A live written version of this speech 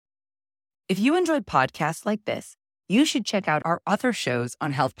If you enjoyed podcasts like this, you should check out our other shows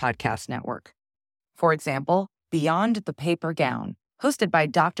on Health Podcast Network. For example, Beyond the Paper Gown, hosted by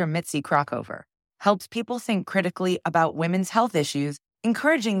Dr. Mitzi Krockover, helps people think critically about women's health issues,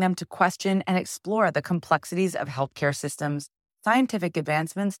 encouraging them to question and explore the complexities of healthcare systems, scientific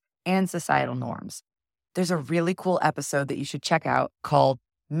advancements, and societal norms. There's a really cool episode that you should check out called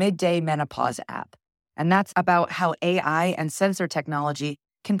Midday Menopause App, and that's about how AI and sensor technology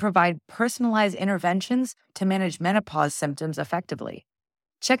can provide personalized interventions to manage menopause symptoms effectively.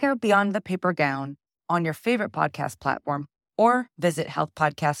 Check out Beyond the Paper Gown on your favorite podcast platform or visit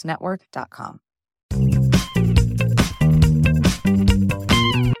healthpodcastnetwork.com.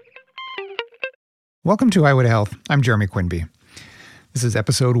 Welcome to Highway to Health. I'm Jeremy Quinby. This is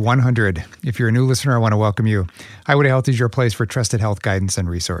episode 100. If you're a new listener, I want to welcome you. Highway to Health is your place for trusted health guidance and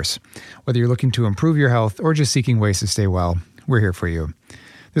resource. Whether you're looking to improve your health or just seeking ways to stay well, we're here for you.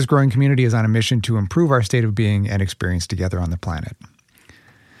 This growing community is on a mission to improve our state of being and experience together on the planet.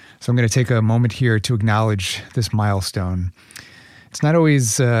 So I'm going to take a moment here to acknowledge this milestone. It's not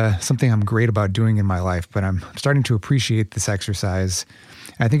always something I'm great about doing in my life, but I'm starting to appreciate this exercise.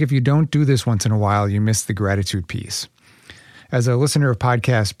 And I think if you don't do this once in a while, you miss the gratitude piece. As a listener of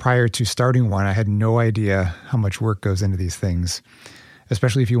podcasts prior to starting one, I had no idea how much work goes into these things,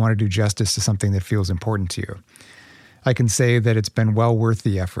 especially if you want to do justice to something that feels important to you. I can say that it's been well worth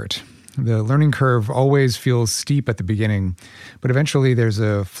the effort. The learning curve always feels steep at the beginning, but eventually there's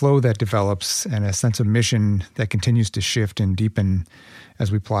a flow that develops and a sense of mission that continues to shift and deepen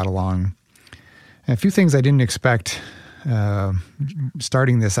as we plod along. And a few things I didn't expect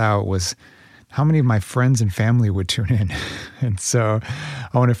starting this out was how many of my friends and family would tune in. And so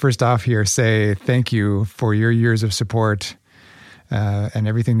I want to first off here say thank you for your years of support and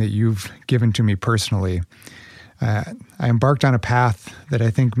everything that you've given to me personally. I embarked on a path that I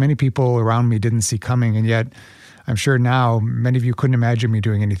think many people around me didn't see coming, and yet I'm sure now many of you couldn't imagine me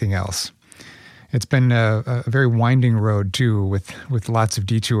doing anything else. It's been a very winding road too, with lots of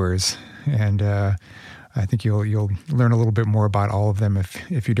detours, and I think you'll learn a little bit more about all of them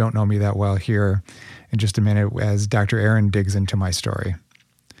if you don't know me that well here in just a minute as Dr. Aaron digs into my story.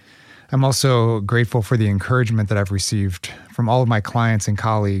 I'm also grateful for the encouragement that I've received from all of my clients and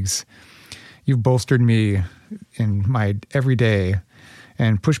colleagues. You've bolstered me in my everyday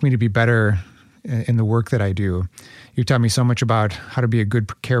and pushed me to be better in the work that I do. You've taught me so much about how to be a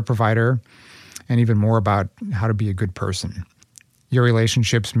good care provider and even more about how to be a good person. Your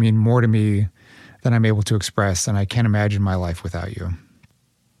relationships mean more to me than I'm able to express, and I can't imagine my life without you.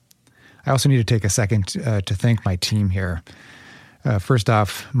 I also need to take a second to thank my team here. First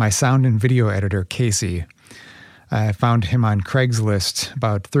off, my sound and video editor, Casey. I found him on Craigslist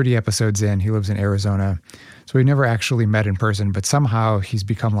about 30 episodes in. He lives in Arizona. So we never actually met in person, but somehow he's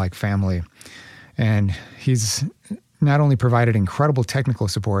become like family. And he's not only provided incredible technical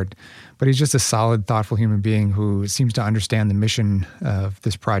support, but he's just a solid, thoughtful human being who seems to understand the mission of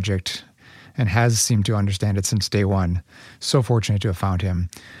this project and has seemed to understand it since day one. So fortunate to have found him.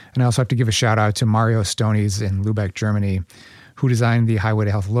 And I also have to give a shout out to Mario Stonies in Lübeck, Germany, who designed the Highway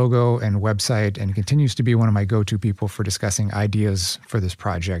to Health logo and website and continues to be one of my go-to people for discussing ideas for this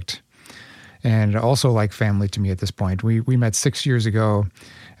project. And also like family to me at this point. We met 6 years ago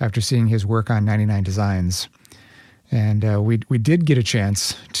after seeing his work on 99 Designs. And we did get a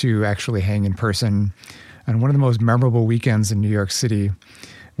chance to actually hang in person on one of the most memorable weekends in New York City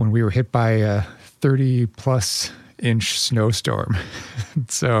when we were hit by a 30-plus inch snowstorm.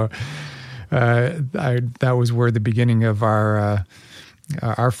 So that was where the beginning of our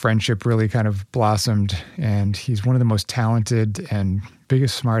friendship really kind of blossomed. And he's one of the most talented and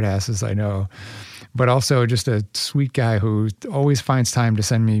biggest smartasses I know, but also just a sweet guy who always finds time to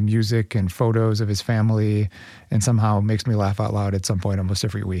send me music and photos of his family and somehow makes me laugh out loud at some point almost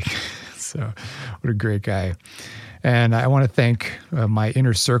every week. So what a great guy. And I want to thank my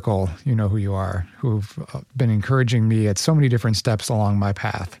inner circle, you know who you are, who've been encouraging me at so many different steps along my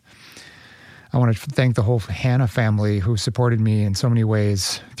path. I want to thank the whole Hannah family who supported me in so many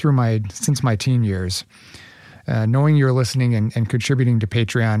ways since my teen years. Knowing you're listening and contributing to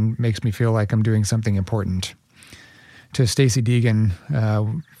Patreon makes me feel like I'm doing something important. To Stacy Deegan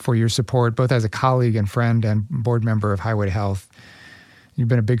for your support, both as a colleague and friend and board member of Highway to Health. You've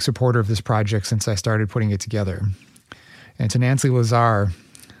been a big supporter of this project since I started putting it together. And to Nancy Lazar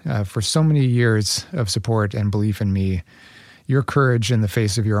for so many years of support and belief in me. Your courage in the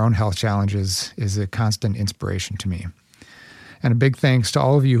face of your own health challenges is a constant inspiration to me. And a big thanks to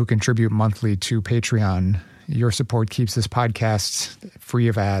all of you who contribute monthly to Patreon. Your support keeps this podcast free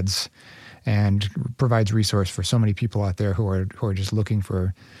of ads and provides resource for so many people out there who are just looking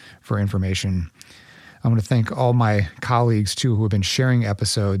for information. I want to thank all my colleagues too who have been sharing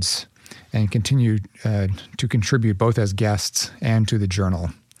episodes and continue to contribute both as guests and to the journal.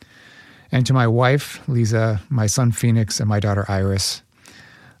 And to my wife, Lisa, my son Phoenix, and my daughter Iris,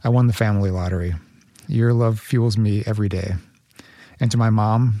 I won the family lottery. Your love fuels me every day. And to my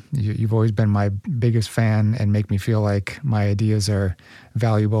mom, you've always been my biggest fan and make me feel like my ideas are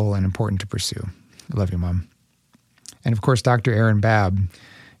valuable and important to pursue. I love you, Mom. And of course, Dr. Aaron Babb,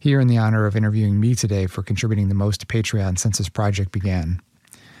 here in the honor of interviewing me today for contributing the most to Patreon since this project began.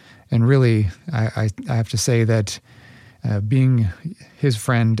 And really, I have to say that being his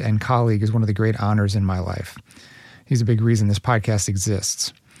friend and colleague is one of the great honors in my life. He's a big reason this podcast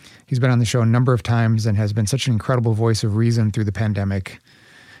exists. He's been on the show a number of times and has been such an incredible voice of reason through the pandemic.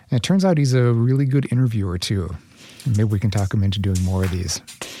 And it turns out he's a really good interviewer too. And maybe we can talk him into doing more of these.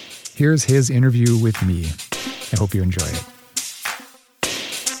 Here's his interview with me. I hope you enjoy it.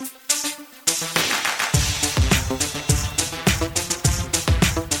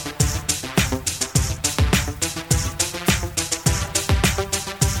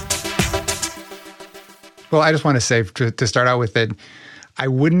 Well, I just want to say to start out with that I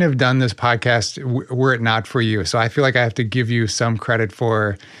wouldn't have done this podcast were it not for you. So I feel like I have to give you some credit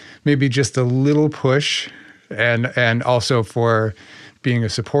for maybe just a little push and also for being a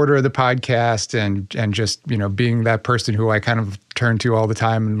supporter of the podcast and just, being that person who I kind of turn to all the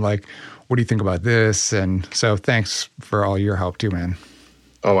time and like, what do you think about this? And so thanks for all your help too, man.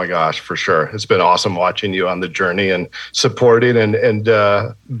 Oh my gosh, for sure. It's been awesome watching you on the journey and supporting and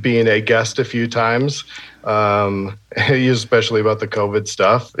being a guest a few times. Especially about the COVID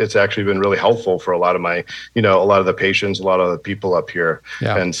stuff. It's actually been really helpful for a lot of my, a lot of the patients, a lot of the people up here.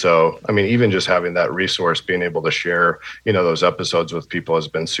 Yeah. And so, even just having that resource, being able to share, those episodes with people has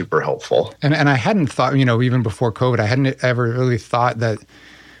been super helpful. And I hadn't thought, even before COVID, I hadn't ever really thought that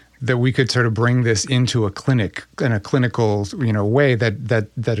we could sort of bring this into a clinic in a clinical, way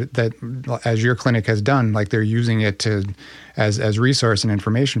that as your clinic has done, like they're using it as resource and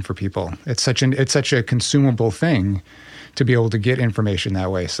information for people. It's such a consumable thing to be able to get information that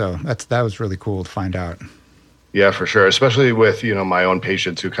way. So that was really cool to find out. Yeah, for sure. Especially with, my own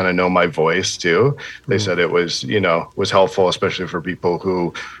patients who kind of know my voice too. They said it was, was helpful, especially for people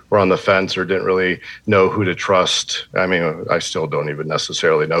who were on the fence or didn't really know who to trust. I still don't even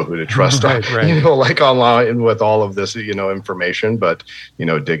necessarily know who to trust, right. Like online with all of this, information, but,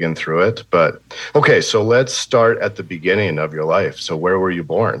 digging through it. But okay, so let's start at the beginning of your life. So where were you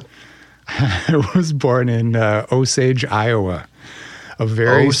born? I was born in Osage, Iowa.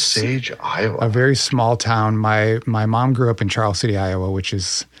 Osage, Iowa. A very small town. My mom grew up in Charles City, Iowa, which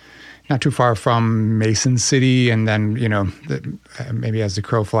is not too far from Mason City, and then maybe as the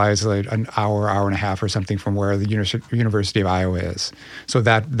crow flies, like an hour and a half or something from where the University of Iowa is. So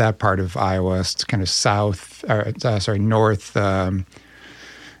that part of Iowa is kind of north, and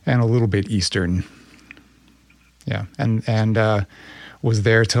a little bit eastern. Yeah, and was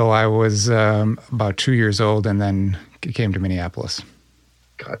there till I was about 2 years old, and then came to Minneapolis.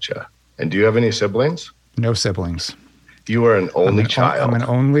 Gotcha. And do you have any siblings? No siblings. You are an only child. I'm an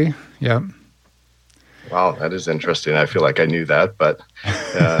only, yep. Wow, that is interesting. I feel like I knew that, but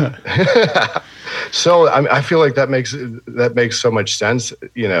so I feel like that makes so much sense,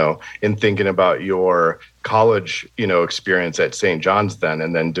 in thinking about your college, experience at St. John's then,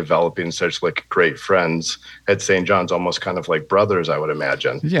 and then developing such like great friends at St. John's, almost kind of like brothers, I would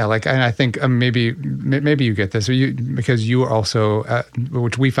imagine. Yeah, and I think maybe you get this, because you also,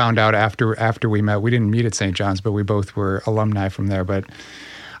 which we found out after we met. We didn't meet at St. John's, but we both were alumni from there. But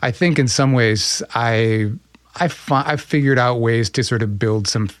I think in some ways I figured out ways to sort of build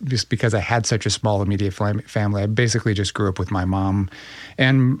some, just because I had such a small immediate family. I basically just grew up with my mom,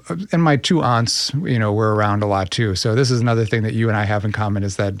 and my two aunts, were around a lot too. So this is another thing that you and I have in common,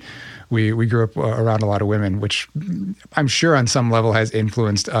 is that we grew up around a lot of women, which I'm sure on some level has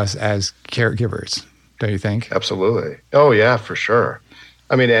influenced us as caregivers. Don't you think? Absolutely. Oh yeah, for sure.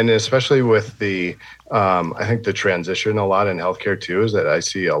 And especially with the, I think the transition a lot in healthcare too, is that I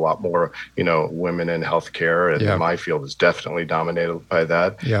see a lot more, women in healthcare, and my field is definitely dominated by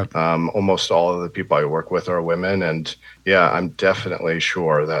that. Yeah. Almost all of the people I work with are women, and I'm definitely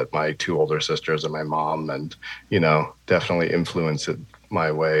sure that my two older sisters and my mom and, definitely influenced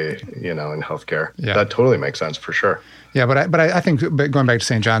my way, in healthcare. Yeah. That totally makes sense for sure. Yeah, but I think going back to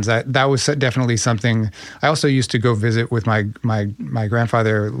St. John's, that was definitely something. I also used to go visit with my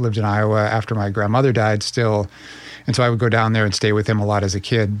grandfather. Lived in Iowa after my grandmother died still, and so I would go down there and stay with him a lot as a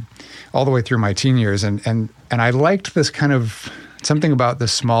kid, all the way through my teen years. And I liked this kind of something about the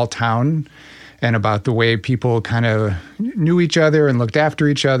small town and about the way people kind of knew each other and looked after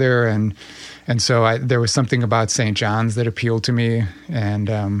each other. And so there was something about St. John's that appealed to me. And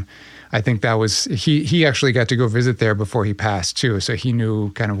I think that was, he actually got to go visit there before he passed too. So he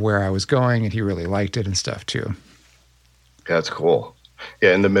knew kind of where I was going and he really liked it and stuff too. That's cool.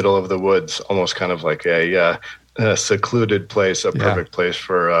 Yeah, in the middle of the woods, almost kind of like a secluded place, a perfect place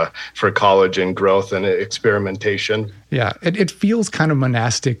for college and growth and experimentation. Yeah, it feels kind of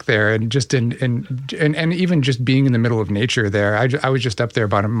monastic there, and just and even just being in the middle of nature there. I was just up there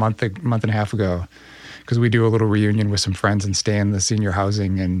about a month and a half ago, because we do a little reunion with some friends and stay in the senior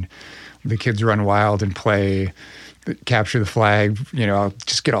housing, and the kids run wild and play, capture the flag, I'll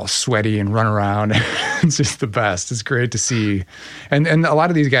just get all sweaty and run around. It's just the best. It's great to see. And a lot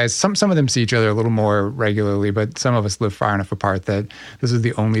of these guys, some of them see each other a little more regularly, but some of us live far enough apart that this is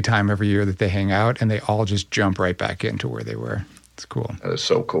the only time every year that they hang out, and they all just jump right back into where they were. It's cool. That is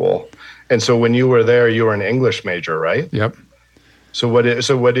so cool. And so when you were there, you were an English major, right? Yep. So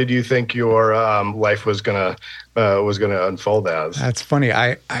what did you think your life was gonna unfold as? That's funny.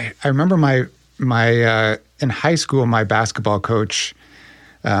 I remember my in high school, my basketball coach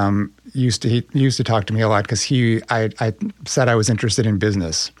used to talk to me a lot, because I said I was interested in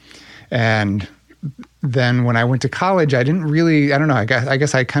business. And then when I went to college, I didn't really, I don't know, I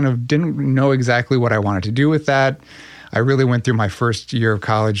guess I kind of didn't know exactly what I wanted to do with that. I really went through my first year of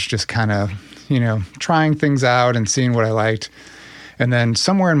college just kind of, trying things out and seeing what I liked. And then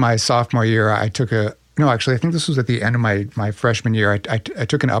somewhere in my sophomore year, I think this was at the end of my freshman year, I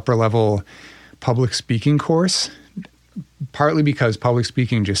took an upper level public speaking course, partly because public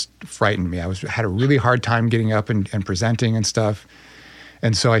speaking just frightened me. I had a really hard time getting up and presenting and stuff.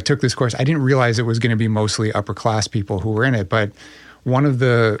 And so I took this course. I didn't realize it was going to be mostly upper class people who were in it, but one of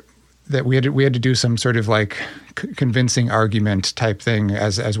that we had to do some sort of like convincing argument type thing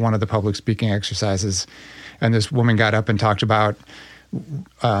as one of the public speaking exercises. And this woman got up and talked about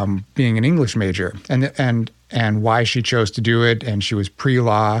being an English major and why she chose to do it, and she was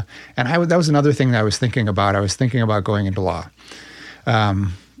pre-law, and that was another thing that I was thinking about. I was thinking about going into law.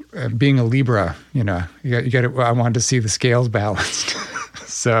 Being a Libra, you got to. I wanted to see the scales balanced,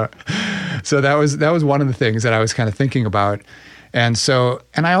 so that was one of the things that I was kind of thinking about. And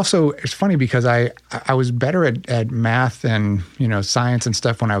I also, it's funny because I was better at math and, science and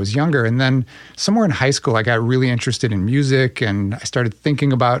stuff when I was younger. And then somewhere in high school, I got really interested in music, and I started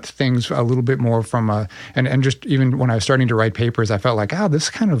thinking about things a little bit more and just even when I was starting to write papers, I felt like, this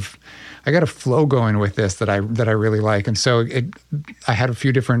kind of, I got a flow going with this that I really like. And so I had a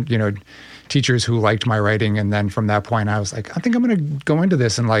few different, teachers who liked my writing. And then from that point, I was like, I think I'm going to go into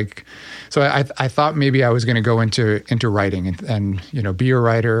this. And so I thought maybe I was going to go into writing and be a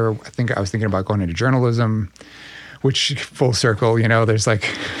writer. I was thinking about going into journalism, which full circle, there's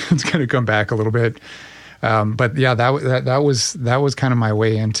it's going to come back a little bit. But yeah, that was kind of my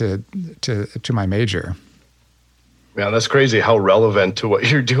way into my major. Yeah, that's crazy how relevant to what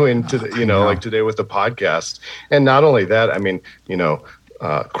you're doing like today with the podcast. And not only that, I mean,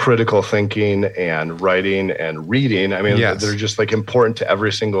 critical thinking and writing and reading. I mean, they're just important to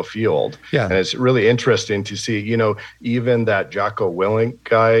every single field. Yeah. And it's really interesting to see, even that Jocko Willink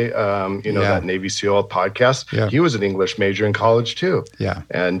guy, that Navy SEAL podcast, he was an English major in college too. Yeah.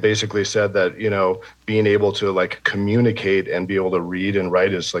 And basically said that, being able to communicate and be able to read and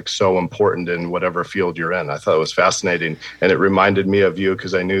write is so important in whatever field you're in. I thought it was fascinating. And it reminded me of you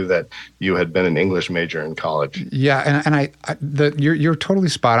because I knew that you had been an English major in college. Yeah. And you're totally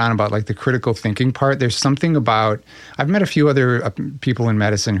spot on about the critical thinking part. There's something about, I've met a few other people in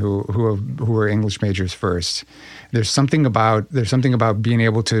medicine who were English majors first. There's something about being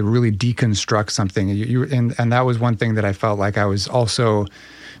able to really deconstruct something. And that was one thing that I felt like I was also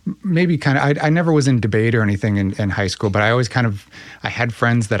maybe kind of, I never was in debate or anything in high school, but I always I had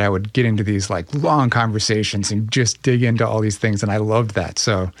friends that I would get into these long conversations and just dig into all these things. And I loved that.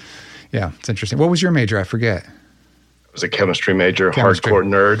 So yeah, it's interesting. What was your major? I forget. I was a chemistry major, hardcore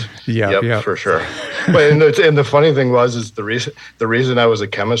nerd. Yeah, for sure. But and the funny thing is the reason I was a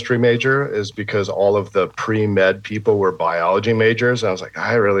chemistry major is because all of the pre-med people were biology majors. And I was like,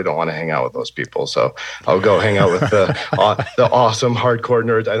 I really don't want to hang out with those people, so I'll go hang out with the awesome hardcore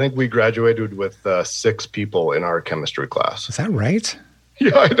nerds. I think we graduated with 6 people in our chemistry class. Is that right?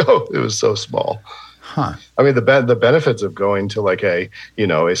 Yeah, I know. It was so small. Huh. I mean, the benefits of going to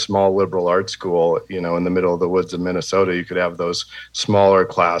a small liberal arts school, in the middle of the woods of Minnesota, you could have those smaller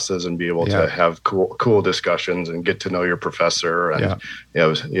classes and be able to have cool discussions and get to know your professor. And it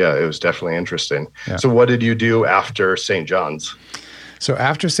was definitely interesting. Yeah. So what did you do after St. John's? So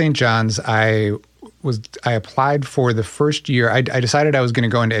after St. John's, I I applied for the first year. I decided I was going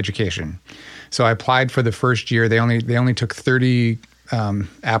to go into education. So I applied for the first year. They only took 30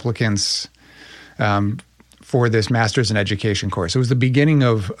 applicants for this master's in education course. It was the beginning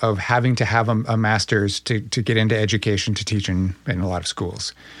of having to have a master's to get into education to teach in a lot of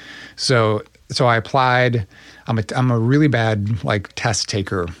schools. So I applied. I'm a really bad like test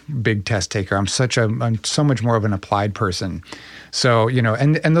taker, big test taker. I'm so much more of an applied person. So,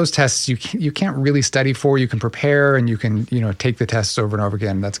 and those tests you can't really study for. You can prepare and you can, take the tests over and over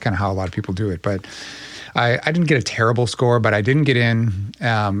again. That's kind of how a lot of people do it. But I didn't get a terrible score, but I didn't get in.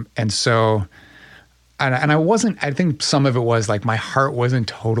 And so, and I wasn't, I think some of it was like my heart wasn't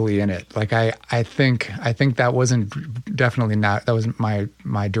totally in it. Like I think that wasn't definitely not, that wasn't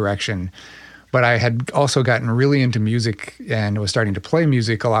my direction. But I had also gotten really into music and was starting to play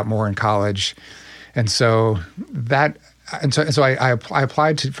music a lot more in college. And so I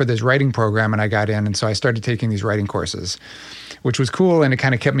applied for this writing program and I got in. And so I started taking these writing courses, which was cool. And it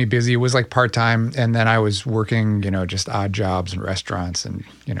kind of kept me busy. It was like part-time. And then I was working, just odd jobs in restaurants and,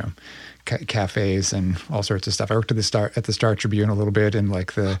 cafes and all sorts of stuff. I worked at the Star Tribune a little bit in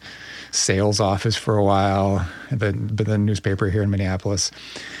like the sales office for a while, the newspaper here in Minneapolis.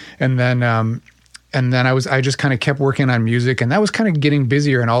 And then I just kind of kept working on music, and that was kind of getting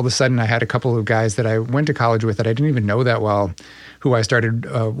busier. And all of a sudden I had a couple of guys that I went to college with that I didn't even know that well, who I started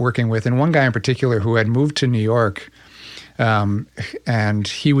working with. And one guy in particular who had moved to New York, and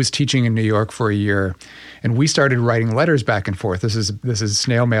he was teaching in New York for a year. And we started writing letters back and forth. This is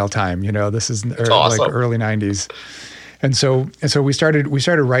snail mail time, This is awesome. Like early 90s. And so we started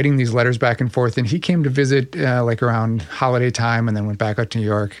writing these letters back and forth. And he came to visit like around holiday time, and then went back up to New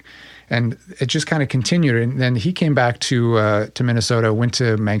York. And it just kind of continued. And then he came back to Minnesota, went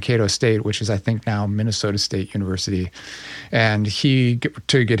to Mankato State, which is I think now Minnesota State University, and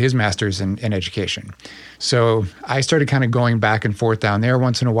to get his master's in education. So I started kind of going back and forth down there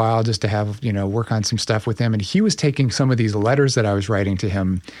once in a while just to have, work on some stuff with him. And he was taking some of these letters that I was writing to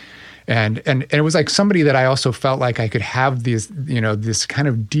him. And it was like somebody that I also felt like I could have these, this kind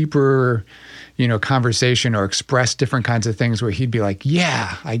of deeper, conversation or express different kinds of things where he'd be like,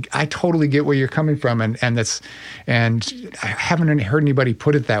 yeah, I totally get where you're coming from. And I haven't heard anybody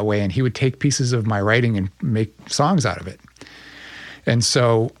put it that way. And he would take pieces of my writing and make songs out of it. And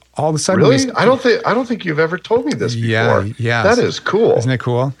so all of a sudden, really? I don't think you've ever told me this before. Yeah. That is cool. Isn't it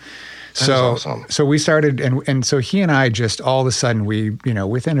cool? So, awesome. So we started, and so he and I just all of a sudden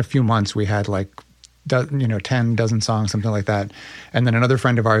within a few months we had like 10 dozen songs, something like that. And then another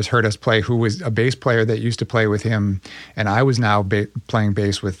friend of ours heard us play, who was a bass player that used to play with him. And I was now playing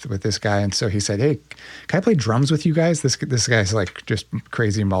bass with this guy. And so he said, hey, can I play drums with you guys? This guy's like just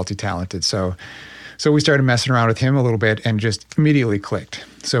crazy multi-talented. So we started messing around with him a little bit and just immediately clicked.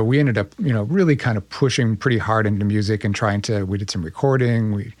 So we ended up, really kind of pushing pretty hard into music and we did some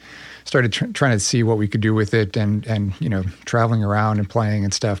recording. We started trying to see what we could do with it and traveling around and playing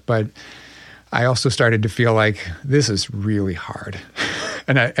and stuff. But I also started to feel like this is really hard,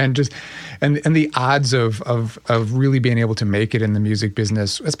 and the odds of really being able to make it in the music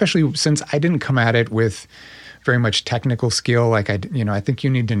business, especially since I didn't come at it with very much technical skill. Like I think you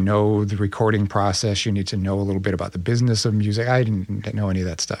need to know the recording process. You need to know a little bit about the business of music. I didn't know any of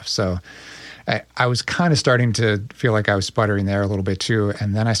that stuff, so I was kind of starting to feel like I was sputtering there a little bit too.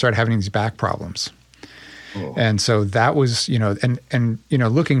 And then I started having these back problems. Oh. And so that was,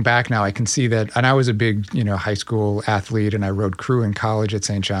 looking back now, I can see that. And I was a big, high school athlete, and I rode crew in college at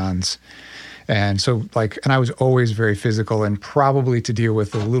St. John's. And so and I was always very physical, and probably to deal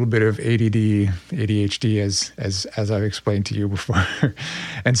with a little bit of ADD, ADHD, as I've explained to you before.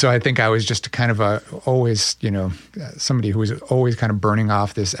 And so I think I was just kind of always, somebody who was always kind of burning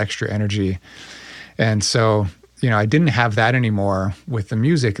off this extra energy. And so, I didn't have that anymore with the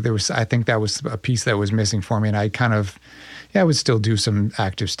music. I think that was a piece that was missing for me. And I kind of, I would still do some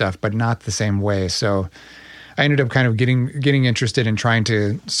active stuff, but not the same way. So I ended up kind of getting interested in trying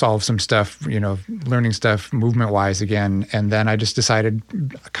to solve some stuff, learning stuff movement-wise again. And then I just decided,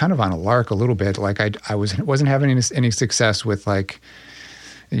 kind of on a lark a little bit, like I wasn't having any success with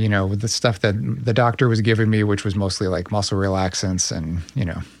with the stuff that the doctor was giving me, which was mostly like muscle relaxants and,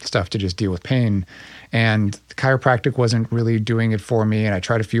 stuff to just deal with pain. And chiropractic wasn't really doing it for me. And I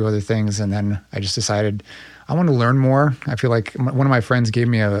tried a few other things. And then I just decided I want to learn more. I feel like one of my friends gave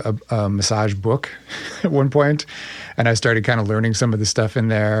me a massage book at one point, and I started kind of learning some of the stuff in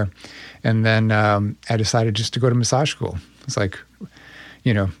there. And then I decided just to go to massage school. It's like,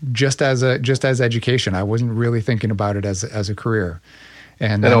 just as education. I wasn't really thinking about it as a career.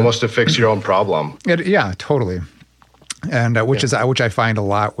 And almost to fix your own problem. Yeah, totally. And which I find a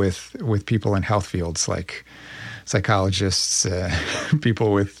lot with people in health fields, like psychologists,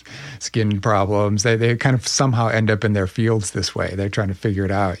 people with skin problems. They kind of somehow end up in their fields this way. They're trying to figure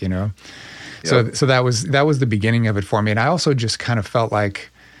it out, Yep. So that was the beginning of it for me. And I also just kind of felt like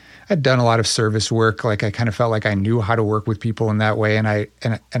I'd done a lot of service work. Like I kind of felt like I knew how to work with people in that way. And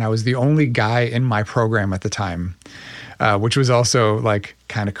I was the only guy in my program at the time, which was also like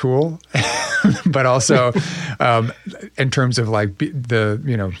kind of cool. But also, in terms of like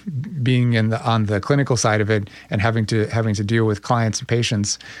being on the clinical side of it and having to deal with clients and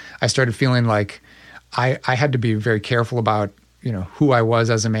patients, I started feeling like I had to be very careful about who I was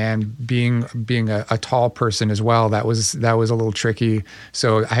as a man, being a tall person as well. That was a little tricky.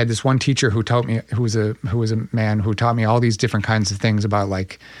 So I had this one teacher who was a man who taught me all these different kinds of things about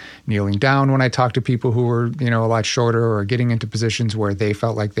like kneeling down when I talked to people who were a lot shorter, or getting into positions where they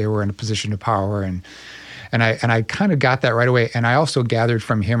felt like they were in a position of power, and I kind of got that right away. And I also gathered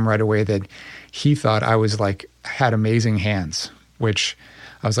from him right away that he thought I was like had amazing hands, which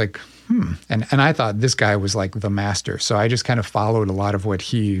I was like, And I thought this guy was like the master. So I just kind of followed a lot of what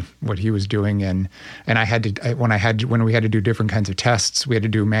he was doing. And I had to, when we had to do different kinds of tests, we had to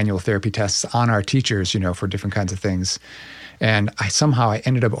do manual therapy tests on our teachers, for different kinds of things. And I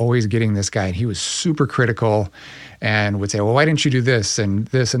ended up always getting this guy, and he was super critical and would say, well, why didn't you do this and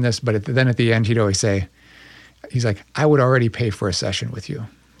this and this? But then at the end, he'd always say, he's like, I would already pay for a session with you.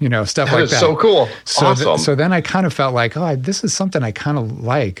 Stuff like that. That is so cool. So Awesome. So then I kind of felt like, this is something I kind of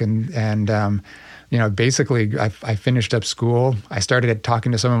like. And basically I finished up school. I started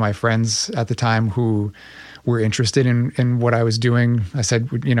talking to some of my friends at the time who were interested in what I was doing. I said,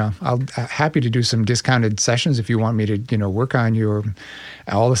 I'm happy to do some discounted sessions if you want me to, work on you. Or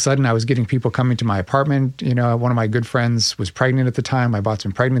all of a sudden I was getting people coming to my apartment. One of my good friends was pregnant at the time. I bought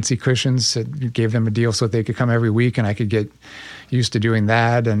some pregnancy cushions, gave them a deal so that they could come every week, and I could get used to doing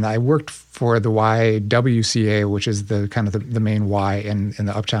that. And I worked for the YWCA, which is the kind of the main Y in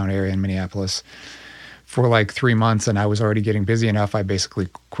the uptown area in Minneapolis, for like 3 months, and I was already getting busy enough. I basically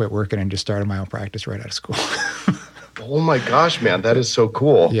quit working and just started my own practice right out of school. Oh my gosh, man, that is so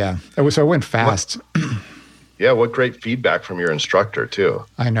cool. Yeah, so it went fast. What great feedback from your instructor too.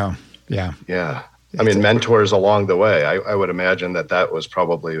 I know. Yeah. Yeah. I mean, mentors along the way. I would imagine that was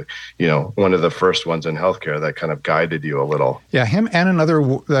probably, one of the first ones in healthcare that kind of guided you a little. Yeah, him and another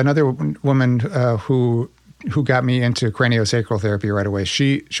woman who got me into craniosacral therapy right away.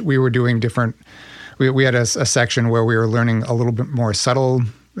 We were doing different. We had a section where we were learning a little bit more subtle,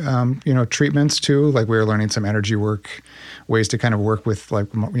 treatments too. Like we were learning some energy work, ways to kind of work with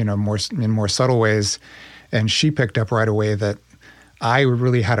like, more subtle ways. And she picked up right away that I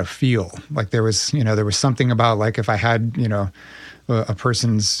really had a feel. Like there was something about like if I had, a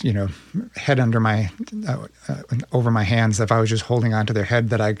person's, head under over my hands, if I was just holding onto their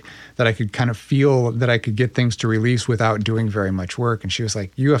head, that I could kind of feel that I could get things to release without doing very much work. And she was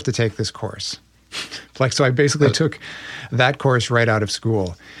like, you have to take this course. So I basically took that course right out of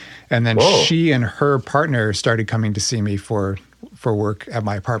school. And then she and her partner started coming to see me for work at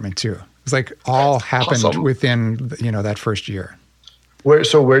my apartment too. It was like all happened within, that first year.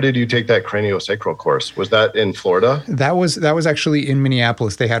 Where did you take that craniosacral course? Was that in Florida? That was actually in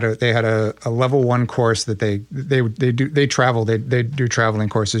Minneapolis. They had a level 1 course that they travel. They do traveling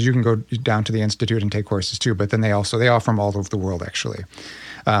courses. You can go down to the institute and take courses too, but then they offer them all over the world actually.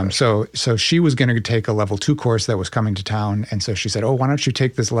 So she was going to take a level 2 course that was coming to town. And so she said, why don't you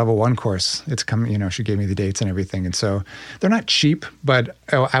take this level 1 course? It's coming, she gave me the dates and everything. And so they're not cheap, but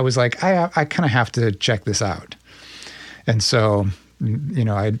I was like, I kind of have to check this out. And so,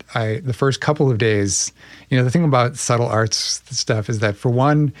 I the first couple of days, the thing about subtle arts stuff is that for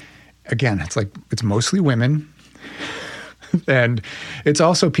one, again, it's mostly women. And it's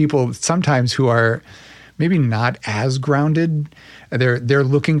also people sometimes who are maybe not as grounded. They're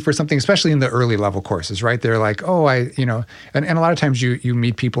looking for something, especially in the early level courses, right? They're like, and a lot of times you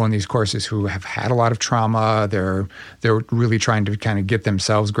meet people in these courses who have had a lot of trauma. They're really trying to kind of get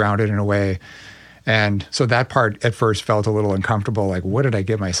themselves grounded in a way. And so that part at first felt a little uncomfortable, like, what did I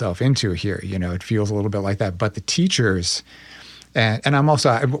get myself into here? It feels a little bit like that. But the teachers, and I'm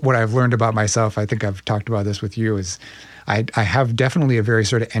also, what I've learned about myself, I think I've talked about this with you, is I have definitely a very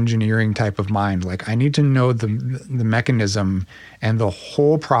sort of engineering type of mind. Like I need to know the mechanism and the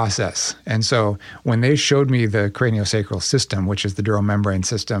whole process. And so when they showed me the craniosacral system, which is the dural membrane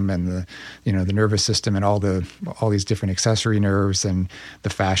system and the nervous system and all these different accessory nerves and the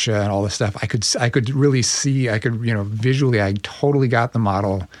fascia and all this stuff, I could really see, visually, I totally got the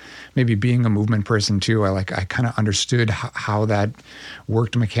model. Maybe being a movement person too, I kind of understood how that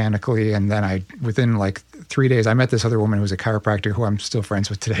worked mechanically. And then within like 3 days. I met this other woman who was a chiropractor who I'm still friends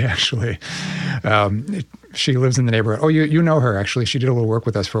with today, actually. She lives in the neighborhood. Oh, you know her, actually. She did a little work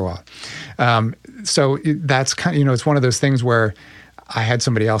with us for a while. So that's kind of, it's one of those things where I had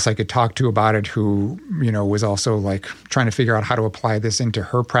somebody else I could talk to about it who, was also like trying to figure out how to apply this into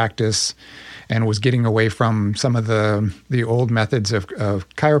her practice and was getting away from some of the old methods of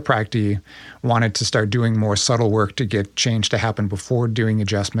chiropractic, wanted to start doing more subtle work to get change to happen before doing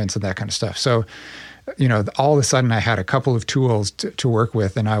adjustments and that kind of stuff. So, all of a sudden I had a couple of tools to work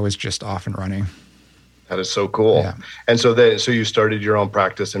with, and I was just off and running. That is so cool. Yeah. And so you started your own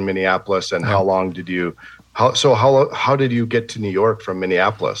practice in Minneapolis, and how long did you, how did you get to New York from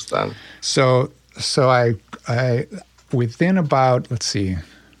Minneapolis then? So I within about, let's see,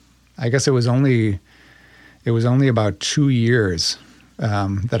 I guess it was only about 2 years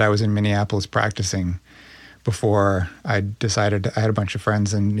that I was in Minneapolis practicing before I decided. I had a bunch of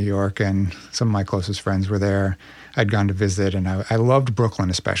friends in New York, and some of my closest friends were there. I'd gone to visit, and I loved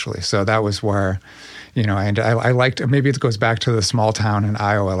Brooklyn especially. So that was where, I liked, maybe it goes back to the small town in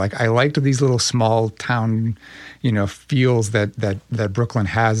Iowa. Like I liked these little small town, feels that Brooklyn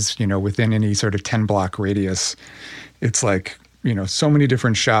has, within any sort of 10-block radius. It's like, so many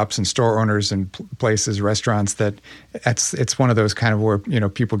different shops and store owners and places, restaurants, that it's one of those kind of where,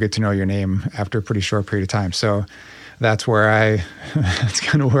 people get to know your name after a pretty short period of time. So that's where that's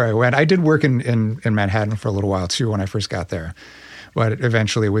kind of where I went. I did work in Manhattan for a little while too when I first got there. But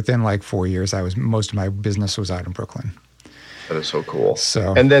eventually within like 4 years, most of my business was out in Brooklyn. That is so cool.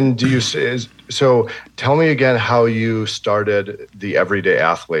 So, and then so tell me again how you started the Everyday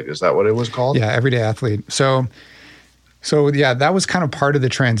Athlete. Is that what it was called? Yeah, Everyday Athlete. So yeah, that was kind of part of the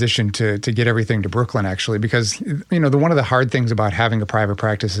transition to get everything to Brooklyn, actually, because, one of the hard things about having a private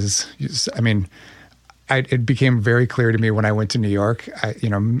practice is, it became very clear to me when I went to New York.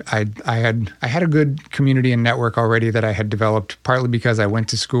 I had a good community and network already that I had developed, partly because I went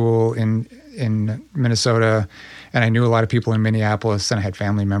to school in Minnesota, and I knew a lot of people in Minneapolis, and I had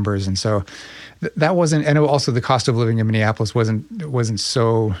family members, and so that wasn't. And also, the cost of living in Minneapolis wasn't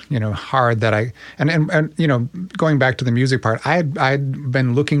so hard that and going back to the music part, I'd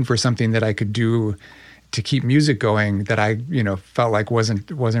been looking for something that I could do to keep music going that I, felt like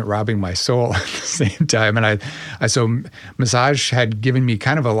wasn't robbing my soul at the same time. And so massage had given me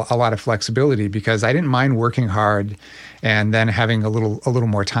kind of a lot of flexibility, because I didn't mind working hard and then having a little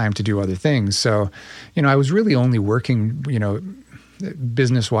more time to do other things. So, I was really only working,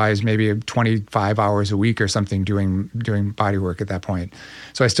 business-wise, maybe 25 hours a week or something doing body work at that point.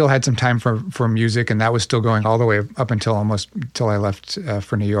 So I still had some time for music, and that was still going all the way up until I left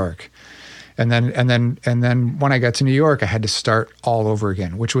for New York. And then when I got to New York, I had to start all over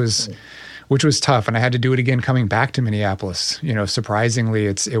again, which was tough, and I had to do it again coming back to Minneapolis. Surprisingly,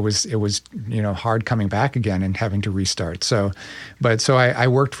 it was hard coming back again and having to restart. So I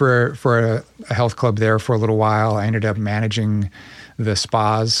worked for a health club there for a little while. I ended up managing the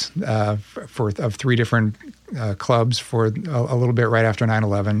spas of 3 different clubs for a little bit right after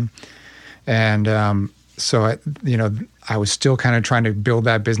 9/11, and so I was still kind of trying to build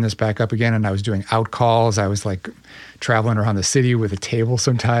that business back up again, and I was doing out calls. I was like traveling around the city with a table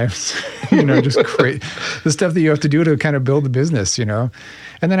sometimes, just create the stuff that you have to do to kind of build the business, And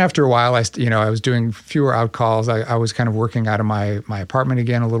then after a while, I was doing fewer out calls. I was kind of working out of my apartment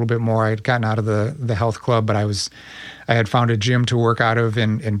again a little bit more. I had gotten out of the health club, but I had found a gym to work out of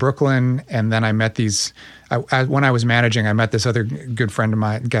in Brooklyn, and then I met when I was managing, I met this other good friend of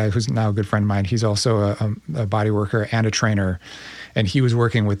mine, guy who's now a good friend of mine. He's also a body worker and a trainer, and he was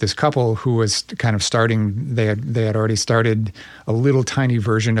working with this couple who was kind of starting. They had already started a little tiny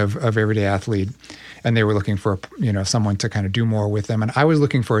version of Everyday Athlete, and they were looking for someone to kind of do more with them. And I was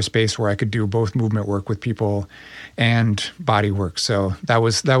looking for a space where I could do both movement work with people and body work. So that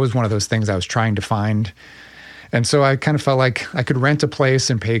was one of those things I was trying to find. And so I kind of felt like I could rent a place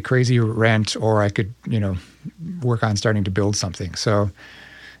and pay crazy rent, or I could, work on starting to build something. So,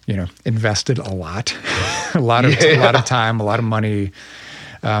 invested a lot, a lot of time, a lot of money.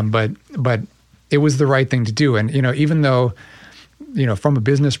 But it was the right thing to do. And, even though, from a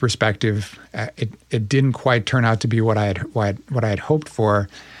business perspective, it didn't quite turn out to be what I had hoped for.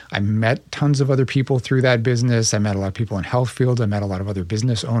 I met tons of other people through that business. I met a lot of people in health fields. I met a lot of other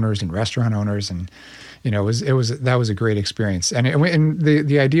business owners and restaurant owners, and that was a great experience. And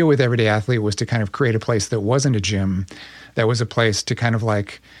the idea with Everyday Athlete was to kind of create a place that wasn't a gym, that was a place to kind of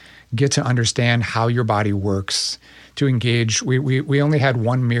like get to understand how your body works, to engage. We only had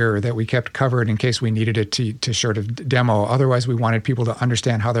one mirror that we kept covered in case we needed it to sort of demo. Otherwise, we wanted people to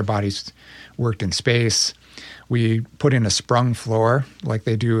understand how their bodies worked in space, We put in a sprung floor like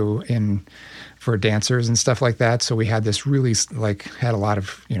they do for dancers and stuff like that. So we had this really had a lot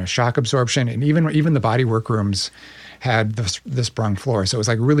of, shock absorption, and even the body work rooms had the sprung floor. So it was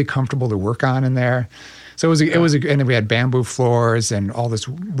like really comfortable to work on in there. So and then we had bamboo floors and all this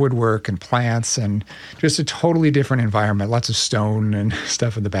woodwork and plants and just a totally different environment, lots of stone and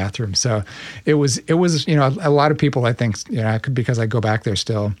stuff in the bathroom. So it was, a lot of people, I think, because I go back there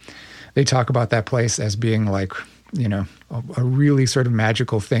still, they talk about that place as being like, a really sort of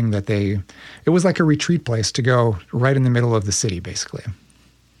magical thing it was like a retreat place to go right in the middle of the city, basically.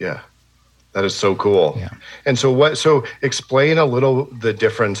 Yeah. That is so cool. Yeah. And so explain a little the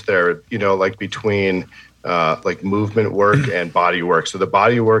difference there, between movement work and body work. So the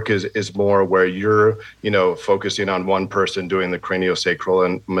body work is more where you're, focusing on one person doing the craniosacral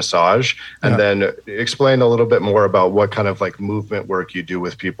and massage. And then explain a little bit more about what kind of movement work you do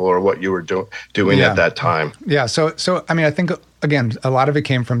with people, or what you were doing at that time. Yeah. So, I think, again, a lot of it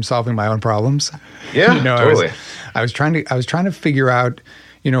came from solving my own problems. Yeah, totally. I was trying to figure out,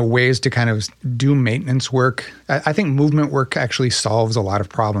 ways to kind of do maintenance work. I think movement work actually solves a lot of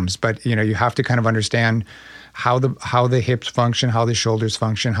problems, but, you have to kind of understand how the hips function, how the shoulders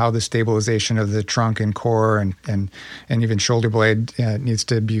function, how the stabilization of the trunk and core and even shoulder blade needs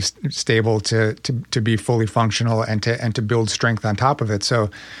to be stable to be fully functional and to build strength on top of it.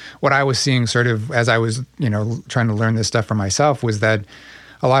 So what I was seeing sort of as I was, trying to learn this stuff for myself was that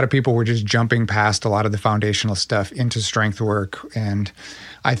a lot of people were just jumping past a lot of the foundational stuff into strength work. And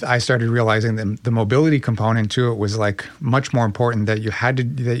I started realizing that the mobility component to it was like much more important, that you had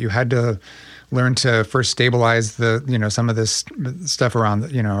to learn to first stabilize some of this stuff around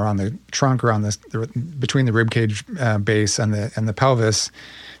the trunk, around between the rib cage base and the pelvis,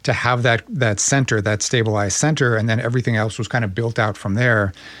 to have that center, that stabilized center, and then everything else was kind of built out from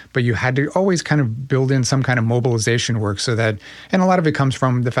there. But you had to always kind of build in some kind of mobilization work, so that, and a lot of it comes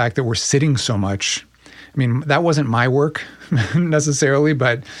from the fact that we're sitting so much. I mean, that wasn't my work necessarily,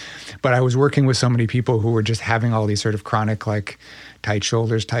 but I was working with so many people who were just having all these sort of chronic, tight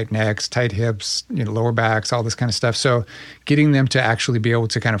shoulders, tight necks, tight hips, lower backs, all this kind of stuff. So getting them to actually be able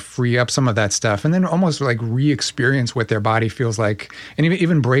to kind of free up some of that stuff, and then almost re-experience what their body feels like, and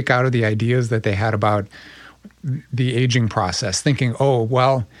even break out of the ideas that they had about the aging process, thinking, oh,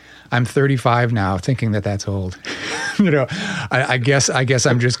 well, I'm 35 now, thinking that that's old. I guess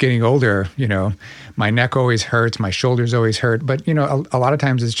I'm just getting older. My neck always hurts, my shoulders always hurt. But a lot of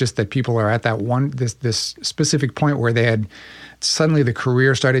times it's just that people are at this specific point where they had suddenly the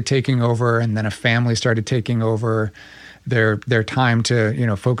career started taking over, and then a family started taking over their time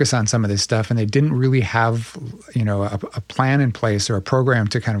to focus on some of this stuff, and they didn't really have a plan in place or a program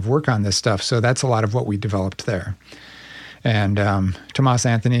to kind of work on this stuff. So that's a lot of what we developed there. And Tomas,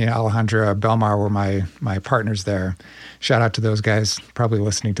 Anthony, and Alejandra Belmar were my partners there. Shout out to those guys, probably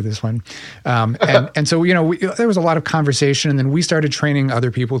listening to this one. And so, there was a lot of conversation, and then we started training other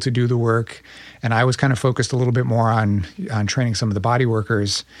people to do the work. And I was kind of focused a little bit more on training some of the body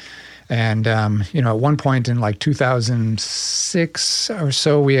workers. And, at one point in 2006 or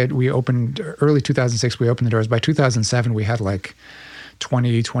so, we opened, early 2006, we opened the doors. By 2007, we had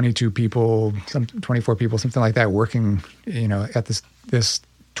 20, 22 people, 24 people, something like that, working, at this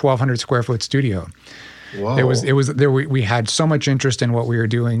 1,200 square foot studio. Whoa. It was there. We had so much interest in what we were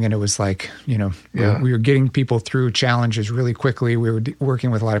doing, and it was we were getting people through challenges really quickly. We were working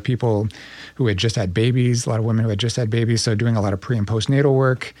with a lot of people who had just had babies, a lot of women who had just had babies, so doing a lot of pre and postnatal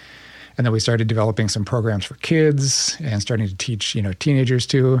work. And then we started developing some programs for kids and starting to teach, teenagers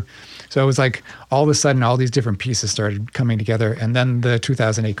too. So it was all of a sudden, all these different pieces started coming together. And then the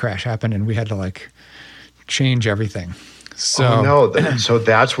 2008 crash happened, and we had to change everything. So, so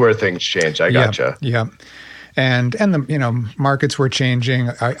that's where things changed. I gotcha. Yeah. And the markets were changing.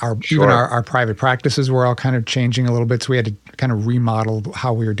 Even our private practices were all kind of changing a little bit. So we had to kind of remodel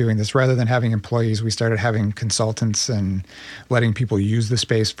how we were doing this. Rather than having employees, we started having consultants and letting people use the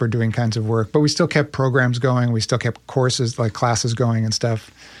space for doing kinds of work. But we still kept programs going. We still kept courses, classes going and stuff.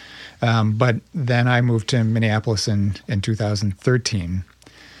 But then I moved to Minneapolis in 2013.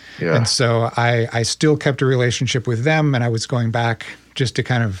 Yeah. And so I still kept a relationship with them, and I was going back just to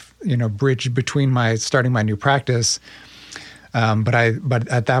kind of, bridge between starting my new practice. But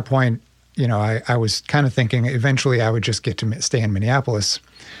at that point, I was kind of thinking eventually I would just get to stay in Minneapolis.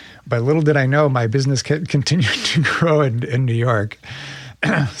 But little did I know my business continued to grow in New York.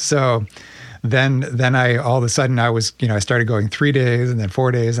 So then I, all of a sudden I was, I started going 3 days and then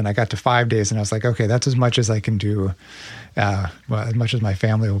 4 days, and I got to 5 days, and I was like, okay, that's as much as I can do. As much as my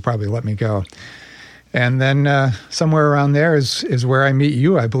family will probably let me go. And then somewhere around there is where I meet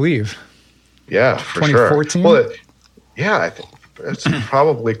you, I believe. Yeah, for 2014? Sure. Well, yeah, I think it's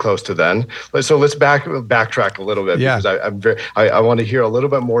probably close to then. So let's backtrack a little bit because I want to hear a little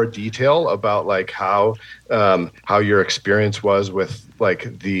bit more detail about like how your experience was with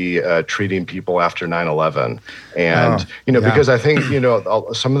like the treating people after 9/11. And, because I think,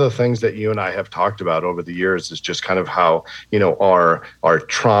 some of the things that you and I have talked about over the years is just kind of how, our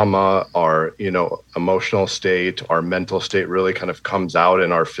trauma, our, emotional state, our mental state really kind of comes out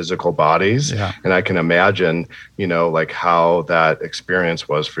in our physical bodies. Yeah. And I can imagine, like how that experience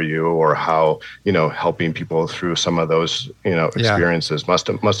was for you, or how, helping people through some of those, experiences must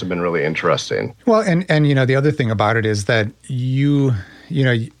have been really interesting. Well, and the other thing about it is that you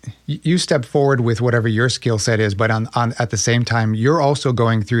step forward with whatever your skill set is, but on at the same time, you're also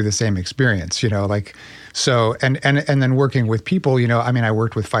going through the same experience, so, and then working with people, I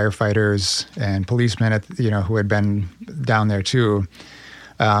worked with firefighters and policemen who had been down there too.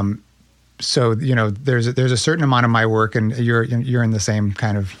 So, there's a certain amount of my work, and you're in the same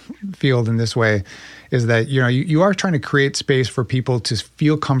kind of field in this way, is that, you are trying to create space for people to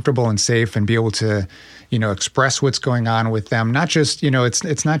feel comfortable and safe and be able to, express what's going on with them. Not just,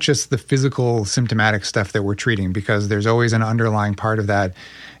 it's not just the physical symptomatic stuff that we're treating, because there's always an underlying part of that.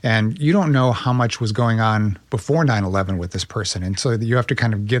 And you don't know how much was going on before 9/11 with this person. And so you have to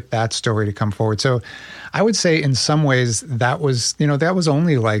kind of get that story to come forward. So I would say in some ways that was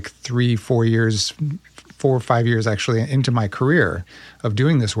only like 4 or 5 years actually into my career of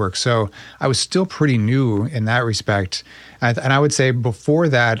doing this work. So I was still pretty new in that respect. And I would say before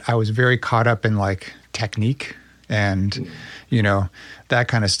that, I was very caught up in like technique and, that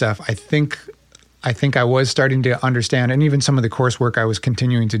kind of stuff. I think I was starting to understand, and even some of the coursework I was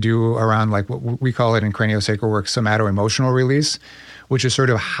continuing to do around like what we call it in craniosacral work, somato-emotional release, which is sort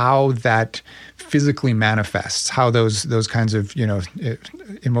of how that physically manifests, how those kinds of,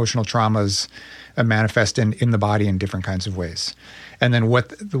 emotional traumas manifest in the body in different kinds of ways. And then what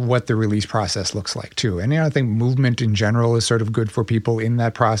the release process looks like too. And I think movement in general is sort of good for people in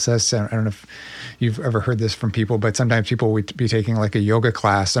that process. I don't know if you've ever heard this from people, but sometimes people would be taking like a yoga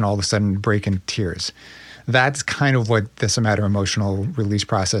class and all of a sudden break in tears. That's kind of what the somato-emotional release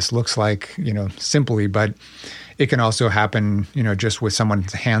process looks like, simply, but it can also happen, just with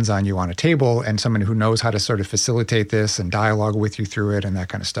someone's hands on you on a table and someone who knows how to sort of facilitate this and dialogue with you through it and that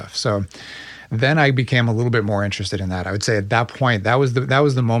kind of stuff. So then I became a little bit more interested in that. I would say at that point, that was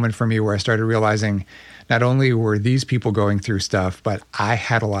the moment for me where I started realizing not only were these people going through stuff, but I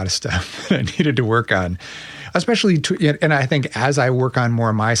had a lot of stuff that I needed to work on, especially and I think as I work on more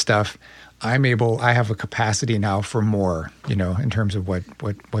of my stuff, I have a capacity now for more, in terms of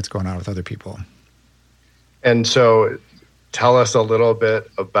what's going on with other people. And so tell us a little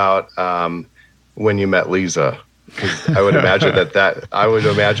bit about when you met Lisa. I would imagine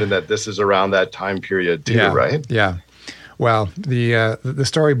that this is around that time period too, right? Yeah. Well, the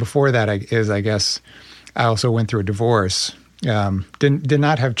story before that is, I guess, I also went through a divorce. Did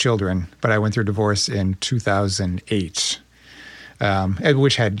not have children, but I went through a divorce in 2008,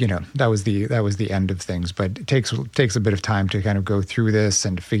 which had, that was the end of things. But it takes a bit of time to kind of go through this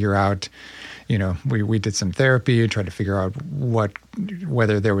and to figure out. We did some therapy, tried to figure out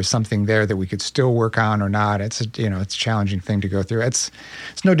whether there was something there that we could still work on or not. It's a challenging thing to go through. It's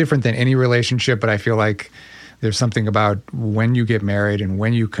no different than any relationship, but I feel like there's something about when you get married and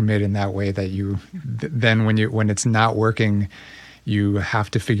when you commit in that way that then when it's not working, you have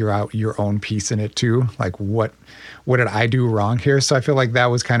to figure out your own piece in it too. Like what did I do wrong here? So I feel like that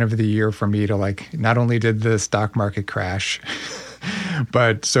was kind of the year for me to like, not only did the stock market crash,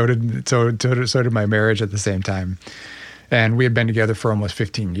 but so did my marriage at the same time. And we had been together for almost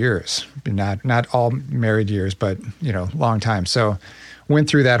 15 years, not all married years, but, long time. So went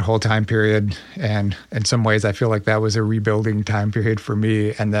through that whole time period. And in some ways, I feel like that was a rebuilding time period for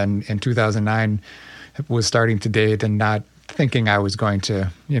me. And then in 2009, was starting to date and not thinking I was going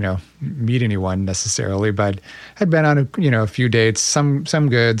to, meet anyone necessarily, but had been on a few dates, some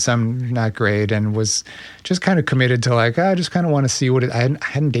good, some not great, and was just kind of committed to like, I just kind of want to see I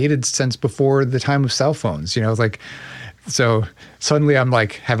hadn't dated since before the time of cell phones, so suddenly I'm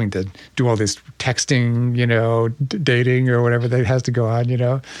like having to do all this texting, dating or whatever that has to go on,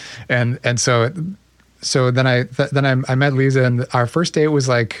 and so then I met Lisa, and our first date was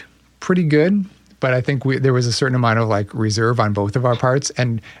like pretty good. But I think there was a certain amount of like reserve on both of our parts.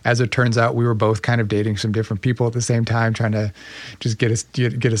 And as it turns out, we were both kind of dating some different people at the same time, trying to just get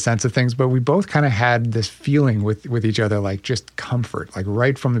a sense of things. But we both kind of had this feeling with each other, like just comfort, like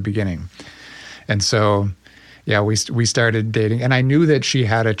right from the beginning. And so yeah, we started dating, and I knew that she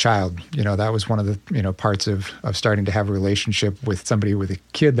had a child. That was one of the parts of starting to have a relationship with somebody with a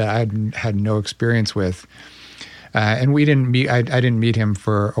kid that I had no experience with. And we didn't meet. I didn't meet him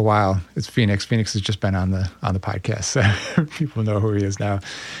for a while. It's Phoenix. Phoenix has just been on the podcast, so people know who he is now.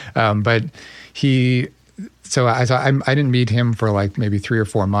 But I didn't meet him for like maybe 3 or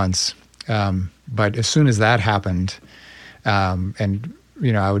 4 months. But as soon as that happened, and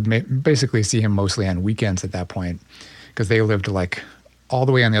I would basically see him mostly on weekends at that point, because they lived like all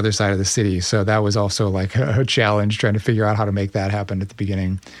the way on the other side of the city. So that was also like a challenge trying to figure out how to make that happen at the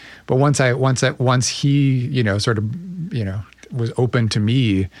beginning. But once he, sort of, was open to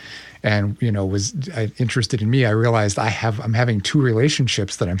me and, was interested in me, I realized I'm having 2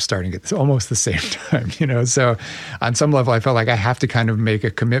 relationships that I'm starting at almost the same time, So on some level, I felt like I have to kind of make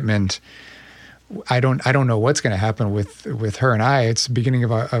a commitment. I don't know what's going to happen with her and I. It's the beginning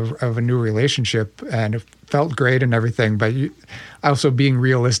of a new relationship, and it felt great and everything. But also being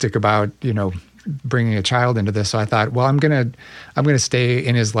realistic about bringing a child into this. So I thought, well, I'm gonna stay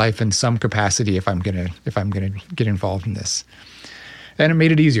in his life in some capacity if I'm gonna get involved in this. And it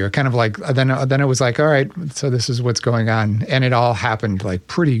made it easier. Kind of like then it was like, all right, so this is what's going on, and it all happened like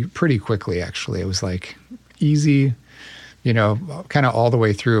pretty quickly. Actually, it was like easy. Kind of all the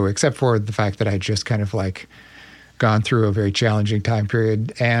way through, except for the fact that I just kind of like gone through a very challenging time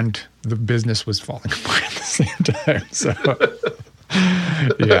period and the business was falling apart at the same time. So,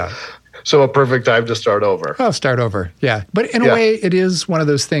 yeah. So a perfect time to start over. Oh, start over. Yeah. But in a way, it is one of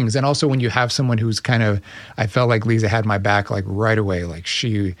those things. And also when you have someone who's kind of, I felt like Lisa had my back like right away. Like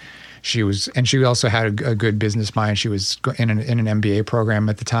she was, and she also had a good business mind. She was in an MBA program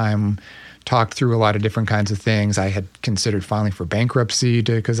at the time, talked through a lot of different kinds of things. I had considered filing for bankruptcy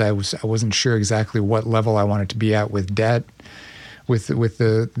because I wasn't sure exactly what level I wanted to be at with debt, with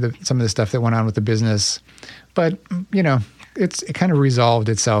the some of the stuff that went on with the business. But, it kind of resolved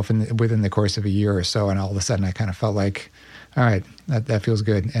itself within the course of a year or so. And all of a sudden I kind of felt like, all right, that feels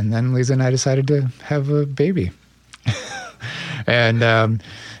good. And then Lisa and I decided to have a baby. And that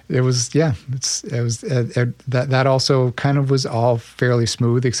also kind of was all fairly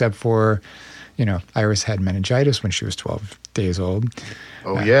smooth, except for, Iris had meningitis when she was 12 days old.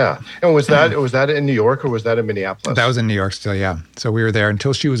 Oh yeah. And was that in New York or was that in Minneapolis? That was in New York still. Yeah. So we were there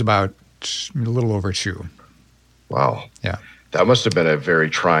until she was about a little over 2. Wow. Yeah. That must have been a very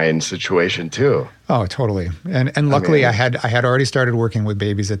trying situation too. Oh, totally. And luckily I had already started working with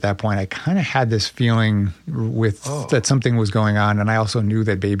babies at that point. I kind of had this feeling that something was going on. And I also knew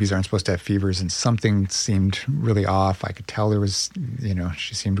that babies aren't supposed to have fevers, and something seemed really off. I could tell there was,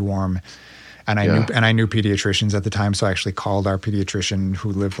 she seemed warm. And I knew pediatricians at the time, so I actually called our pediatrician who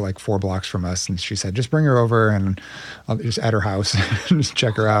lived like 4 blocks from us, and she said, just bring her over and I'll just at her house and just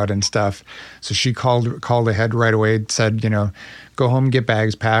check her out and stuff. So she called ahead right away, said, go home, get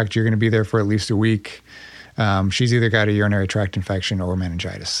bags packed. You're going to be there for at least a week. She's either got a urinary tract infection or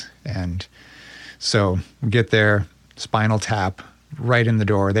meningitis. And so we get there, spinal tap right in the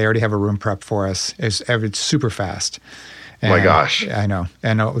door. They already have a room prep for us. It's super fast. And, oh my gosh. I know.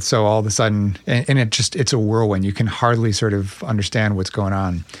 And so all of a sudden, and it's a whirlwind. You can hardly sort of understand what's going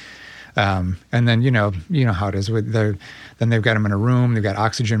on. And then, you know how it is. Then they've got them in a room, they've got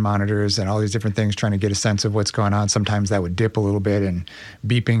oxygen monitors and all these different things trying to get a sense of what's going on. Sometimes that would dip a little bit and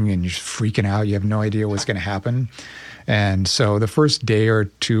beeping and you're just freaking out. You have no idea what's going to happen. And so the first day or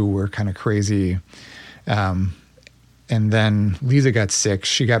 2 were kind of crazy. And then Lisa got sick.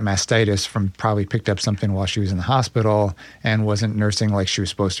 She got mastitis probably picked up something while she was in the hospital and wasn't nursing like she was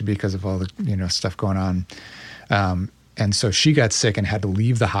supposed to be because of all the stuff going on. And so she got sick and had to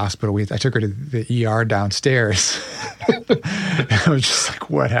leave the hospital. I took her to the ER downstairs. I was just like,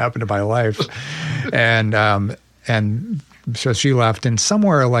 what happened to my life? And so she left. And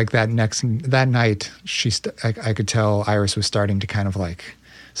somewhere like that night, I could tell Iris was starting to kind of like,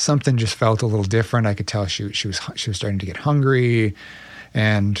 something just felt a little different. I could tell she was starting to get hungry,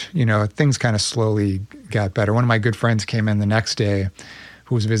 and things kind of slowly got better. One of my good friends came in the next day,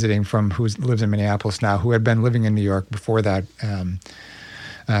 who was visiting who lives in Minneapolis now, who had been living in New York before that.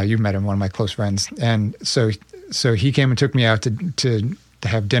 You've met him, one of my close friends, and so he came and took me out to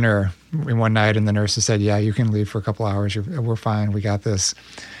have dinner one night, and the nurses said, "Yeah, you can leave for a couple hours. We're fine. We got this."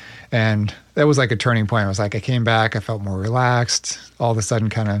 And that was like a turning point. I was like, I came back, I felt more relaxed, all of a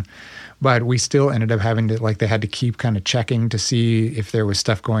sudden but we still ended up having to, they had to keep kind of checking to see if there was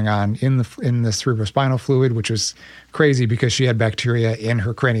stuff going on in the cerebrospinal fluid, which was crazy because she had bacteria in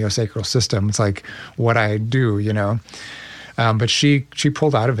her craniosacral system. It's like what I do, but she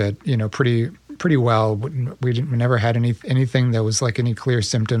pulled out of it, pretty well. We never had anything that was like any clear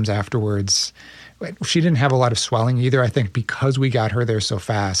symptoms afterwards. she didn't have a lot of swelling either. I think because we got her there so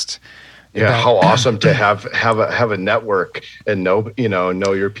fast. Yeah, how awesome to have a network and know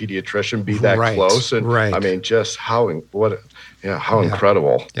your pediatrician, be that close, and I mean, just how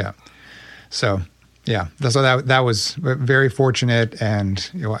incredible. Yeah. So that was very fortunate,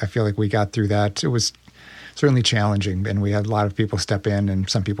 and I feel like we got through that. It was certainly challenging, and we had a lot of people step in, and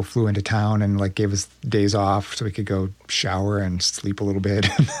some people flew into town and like gave us days off so we could go shower and sleep a little bit.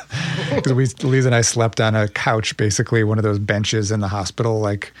 Because Lisa and I slept on a couch, basically one of those benches in the hospital,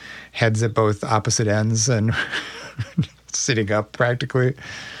 like heads at both opposite ends and sitting up practically.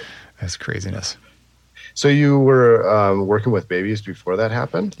 That's craziness. So you were working with babies before that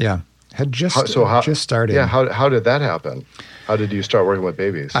happened? Yeah. Had just started. Yeah. How did that happen? How did you start working with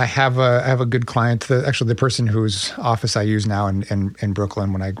babies? I have a good client. Actually, the person whose office I use now in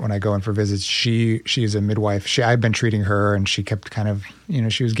Brooklyn when I go in for visits, she's a midwife. I've been treating her, and she kept kind of,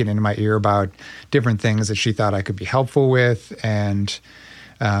 she was getting into my ear about different things that she thought I could be helpful with. And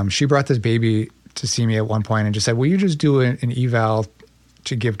she brought this baby to see me at one point and just said, "Will you just do an eval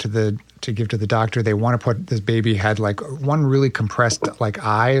to give to the doctor? They want to put this baby had like one really compressed like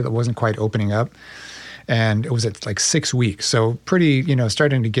eye that wasn't quite opening up, and it was at like 6 weeks, so pretty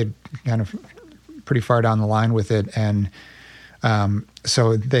starting to get kind of pretty far down the line with it. And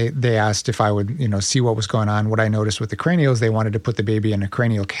so they asked if I would see what was going on. What I noticed with the cranials, they wanted to put the baby in a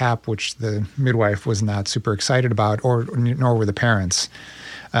cranial cap, which the midwife was not super excited about, nor were the parents.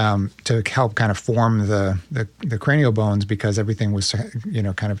 To help kind of form the cranial bones, because everything was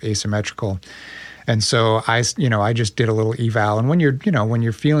kind of asymmetrical. And so I just did a little eval. And when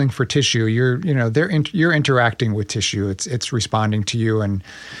you're feeling for tissue, you're interacting with tissue. It's responding to you.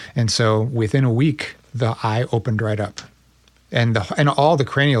 And so within a week, the eye opened right up, and all the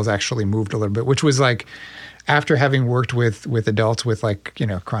cranials actually moved a little bit, which was like, after having worked with adults with like,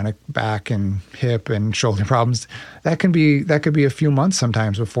 chronic back and hip and shoulder problems, that could be a few months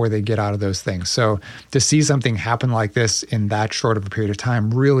sometimes before they get out of those things. So to see something happen like this in that short of a period of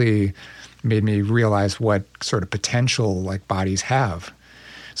time really made me realize what sort of potential like bodies have.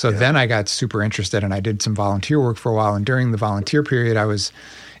 So then I got super interested, and I did some volunteer work for a while. And during the volunteer period, I was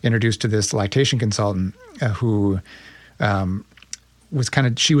introduced to this lactation consultant who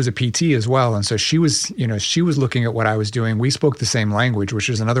she was a PT as well. And so she was looking at what I was doing. We spoke the same language, which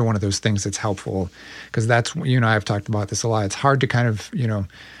is another one of those things that's helpful, because that's, I've talked about this a lot. It's hard to kind of,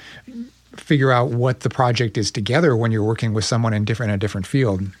 figure out what the project is together when you're working with someone in a different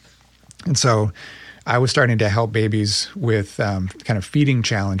field. And so I was starting to help babies with kind of feeding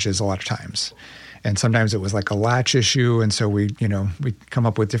challenges a lot of times. And sometimes it was like a latch issue. And so we come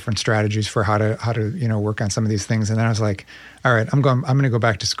up with different strategies for how to work on some of these things. And then I was like, all right, I'm going to go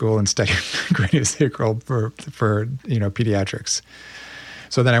back to school and study craniosacral for pediatrics.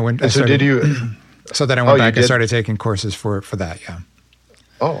 So then I went. So then I went back and started taking courses for that. Yeah.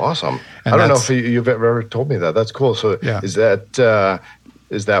 Oh, awesome! And I don't know if you've ever told me that. That's cool. So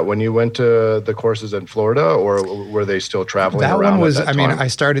is that when you went to the courses in Florida, or were they still traveling around? That one was, I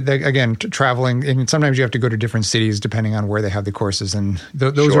started traveling, and sometimes you have to go to different cities depending on where they have the courses. And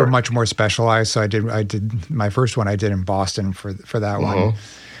those were much more specialized. So I did my first one I did in Boston for that one.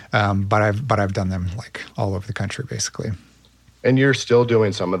 But I've done them like all over the country basically. And you're still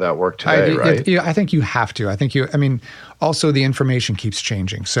doing some of that work today, right? I think you have to. Also the information keeps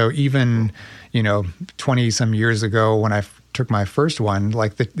changing. So even, 20 some years ago when I took my first one,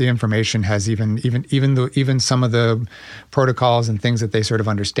 like the information has even some of the protocols and things that they sort of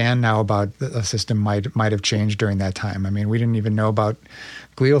understand now about the system might have changed during that time. We didn't even know about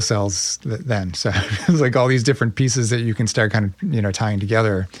glial cells then. So it's like all these different pieces that you can start kind of, tying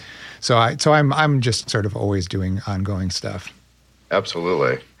together. So I'm just sort of always doing ongoing stuff.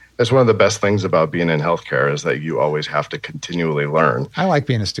 Absolutely. That's one of the best things about being in healthcare is that you always have to continually learn. I like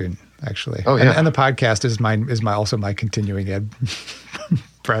being a student, actually. Oh, yeah. And the podcast is also my continuing ed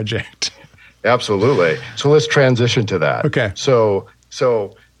project. Absolutely. So let's transition to that. Okay. So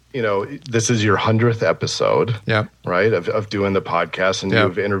this is your 100th episode, right, of doing the podcast, and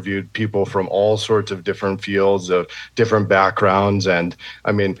you've interviewed people from all sorts of different fields, of different backgrounds. And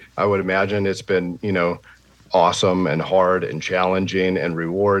I would imagine it's been, awesome and hard and challenging and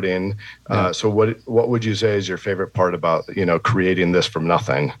rewarding. So what would you say is your favorite part about, creating this from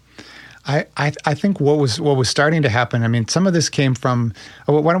nothing? I think what was starting to happen, some of this came from,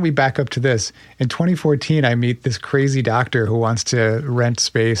 why don't we back up to this? In 2014, I meet this crazy doctor who wants to rent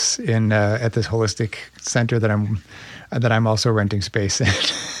space at this holistic center that I'm also renting space in.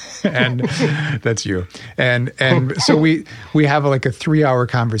 And that's you. And so we have like a 3-hour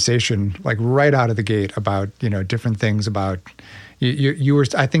conversation, like right out of the gate about, different things about, You were,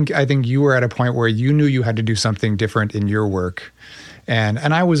 I think you were at a point where you knew you had to do something different in your work. And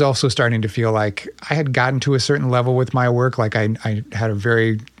I was also starting to feel like I had gotten to a certain level with my work. Like I had a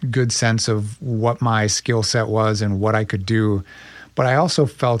very good sense of what my skill set was and what I could do. But I also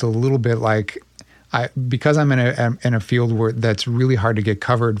felt a little bit like because I'm in a field where that's really hard to get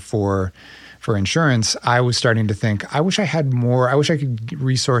covered for insurance, I was starting to think, I wish I had more, I wish I could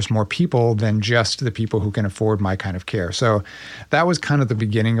resource more people than just the people who can afford my kind of care. So that was kind of the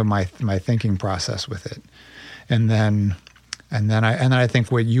beginning of my thinking process with it. And then I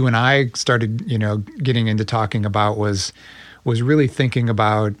think what you and I started, getting into talking about was really thinking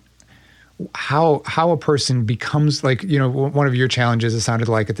about how a person becomes like, one of your challenges, it sounded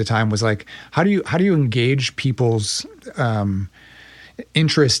like at the time, was like, how do you engage people's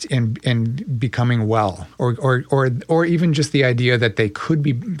interest in becoming well, or even just the idea that they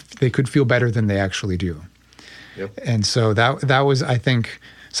could feel better than they actually do. Yep. And so that was, I think,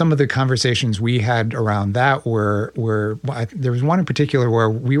 some of the conversations we had around that were there was one in particular where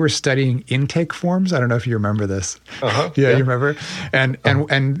we were studying intake forms. I don't know if you remember this. Yeah, you remember?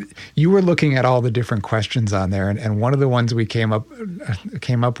 And you were looking at all the different questions on there, and one of the ones we came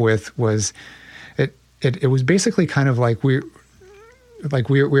up with was it was basically kind of like we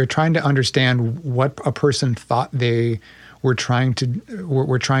were trying to understand what a person thought they were trying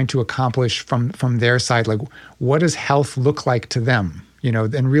to accomplish from their side. Like, what does health look like to them?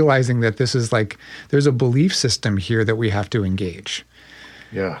 And realizing that this is like, there's a belief system here that we have to engage.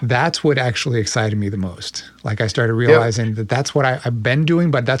 Yeah. That's what actually excited me the most. Like I started realizing that that's what I've been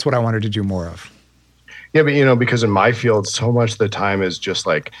doing, but that's what I wanted to do more of. Yeah, but because in my field, so much of the time is just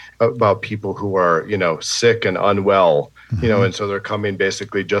like about people who are, sick and unwell, Mm-hmm. and so they're coming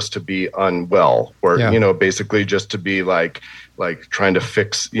basically just to be unwell, or, basically just to be like trying to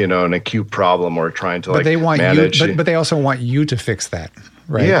fix, an acute problem, or trying to they want manage. you, but they also want you to fix that,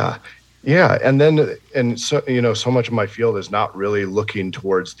 right? Yeah. Yeah. And so, so much of my field is not really looking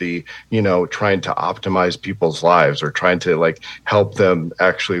towards the, trying to optimize people's lives, or trying to help them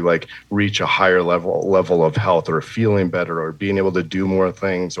actually reach a higher level of health, or feeling better, or being able to do more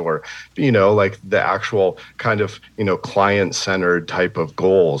things, or, the actual kind of, client-centered type of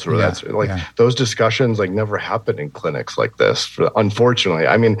goals, or those discussions never happen in clinics like this. Unfortunately,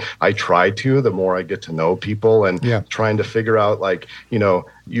 I mean, I try to, the more I get to know people, and trying to figure out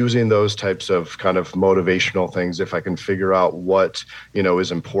using those types of kind of motivational things, if I can figure out what,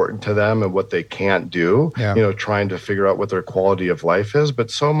 is important to them and what they can't do, trying to figure out what their quality of life is.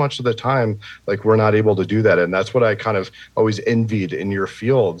 But so much of the time, we're not able to do that. And that's what I kind of always envied in your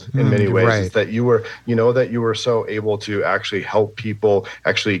field in many ways, is that you were so able to actually help people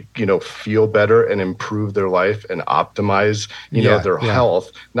actually, feel better and improve their life and optimize, their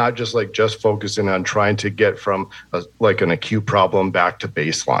health, not just focusing on trying to get from an acute problem back to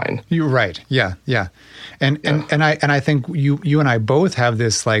baseline. You're right. Yeah. And I think you and I both have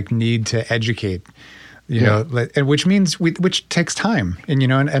this need to educate, and which takes time.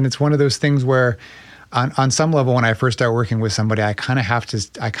 And it's one of those things where on some level, when I first start working with somebody, I kind of have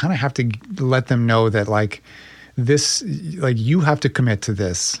to let them know that this, you have to commit to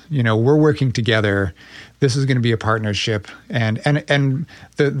this. We're working together. This is going to be a partnership, and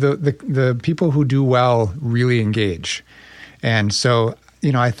the people who do well really engage. And so,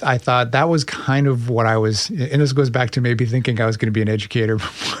 I thought that was kind of what I was, and this goes back to maybe thinking I was going to be an educator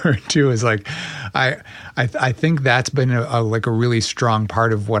before too, is I think that's been a really strong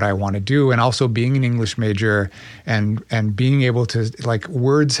part of what I want to do. And also being an English major and being able to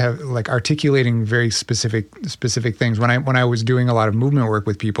words have articulating very specific things. When I was doing a lot of movement work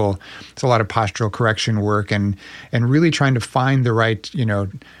with people, it's a lot of postural correction work and really trying to find the right,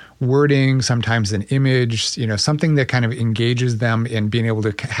 wording, sometimes an image, something that kind of engages them in being able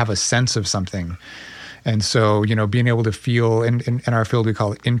to have a sense of something. And so, being able to feel, in our field, we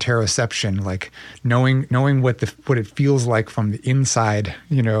call it interoception, knowing what it feels like from the inside,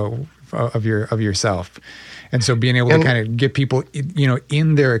 of yourself. And so being able to kind of get people,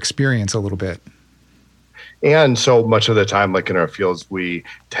 in their experience a little bit. And so much of the time, in our fields, we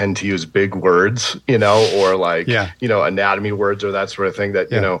tend to use big words, or anatomy words, or that sort of thing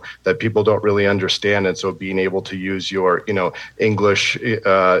that, that people don't really understand. And so being able to use your, English,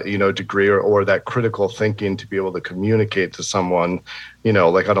 degree or that critical thinking to be able to communicate to someone, on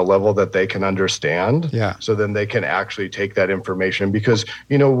a level that they can understand. Yeah. So then they can actually take that information, because,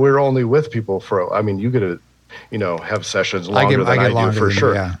 we're only with people you get to, have sessions longer than I do for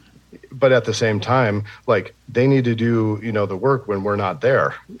sure. but at the same time, like they need to do, the work when we're not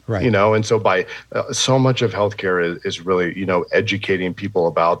there, right. And so by so much of healthcare is really, educating people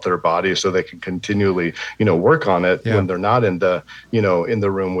about their body so they can continually, work on it when they're not in the, in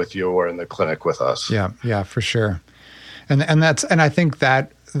the room with you or in the clinic with us. Yeah, for sure. And I think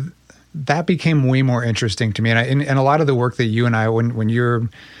that became way more interesting to me. And a lot of the work that you and I, when you're,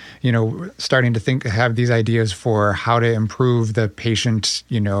 starting to have these ideas for how to improve the patient,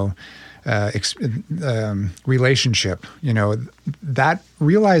 relationship, that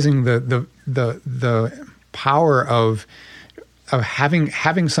realizing the power of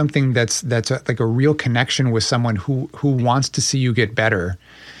having something that's like a real connection with someone who wants to see you get better.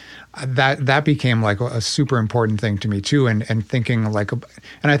 That became like a super important thing to me too, and thinking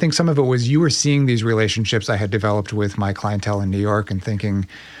and I think some of it was you were seeing these relationships I had developed with my clientele in New York and thinking,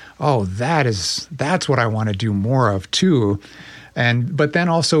 oh, that's what I want to do more of too. But then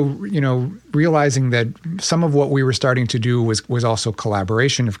also, realizing that some of what we were starting to do was also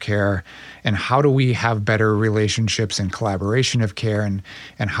collaboration of care, and how do we have better relationships and collaboration of care,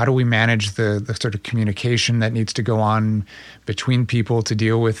 and how do we manage the sort of communication that needs to go on between people to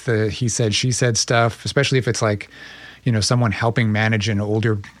deal with the he said, she said stuff, especially if it's like, someone helping manage an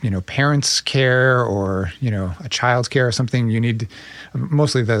older, parent's care or, a child's care or something. You need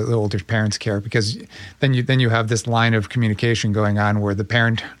mostly the older parent's care, because then you have this line of communication going on where the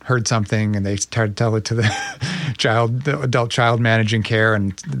parent heard something and they start to tell it to the adult child managing care,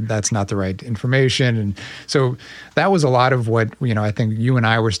 and that's not the right information. And so that was a lot of what, I think you and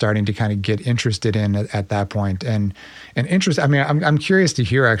I were starting to kind of get interested in at that point. And interest, I mean, I'm curious to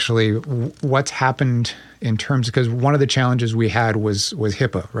hear actually what's happened in terms, because one of the challenges we had was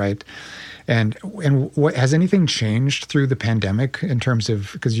HIPAA, right? And what has anything changed through the pandemic in terms of,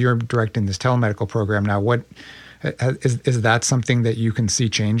 because you're directing this telemedical program now, what is that something that you can see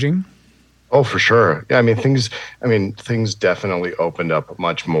changing? Oh, for sure. Yeah, things definitely opened up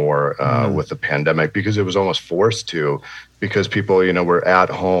much more with the pandemic, because it was almost forced to, because people, were at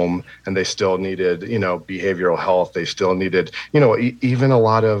home and they still needed, behavioral health. They still needed, even a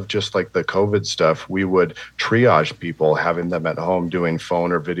lot of just like the COVID stuff, we would triage people, having them at home doing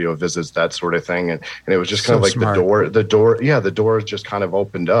phone or video visits, that sort of thing. And it was just kind of like smart. the door just kind of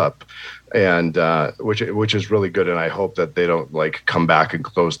opened up. And which is really good, and I hope that they don't like come back and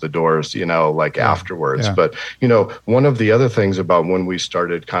close the doors, afterwards. Yeah. But one of the other things about when we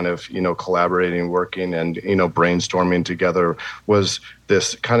started kind of collaborating, working, and brainstorming together was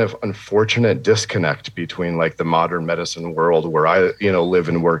this kind of unfortunate disconnect between like the modern medicine world where I live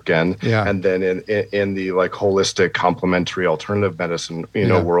and work in, and then in the like holistic complementary alternative medicine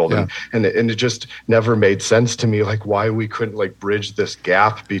world, and it just never made sense to me like why we couldn't like bridge this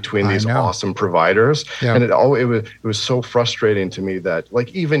gap between these awesome providers. And it was so frustrating to me that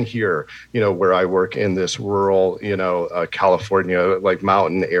like even here where I work in this rural California like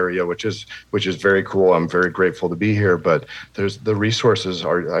mountain area, which is very cool. I'm very grateful to be here, but there's the resources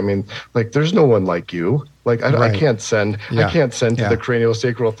there's no one like you. Like I can't send to the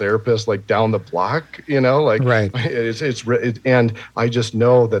craniosacral therapist like down the block, right. And I just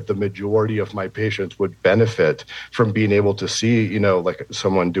know that the majority of my patients would benefit from being able to see, like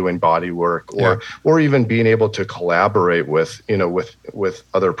someone doing body work or even being able to collaborate with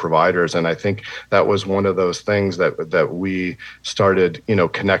other providers. And I think that was one of those things that we started,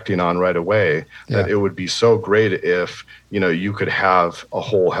 connecting on right away, that it would be so great if, you could have a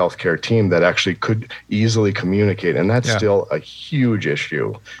whole healthcare team that actually could easily communicate. And that's still a huge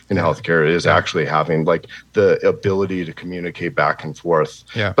issue in healthcare, is actually having like the ability to communicate back and forth.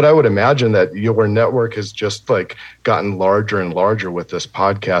 Yeah. But I would imagine that your network has just like gotten larger and larger with this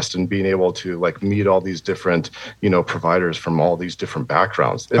podcast and being able to like meet all these different, providers from all these different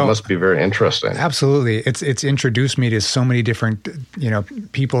backgrounds. It must be very interesting. Absolutely. It's introduced me to so many different,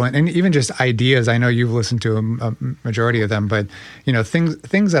 people and even just ideas. I know you've listened to a majority of them, but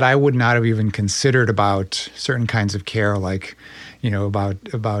things that I would not have even considered about certain kinds of care, like about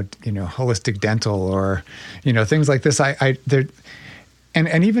holistic dental or things like this.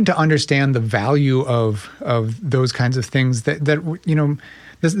 And even to understand the value of those kinds of things that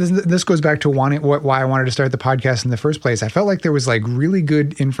this goes back to why I wanted to start the podcast in the first place. I felt like there was like really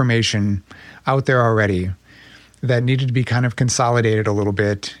good information out there already. that needed to be kind of consolidated a little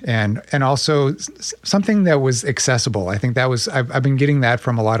bit, and also something that was accessible. I think that was I've been getting that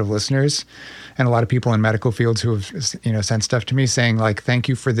from a lot of listeners and a lot of people in medical fields who have sent stuff to me saying like, thank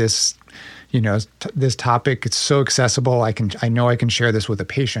you for this, this topic. It's so accessible. I know I can share this with a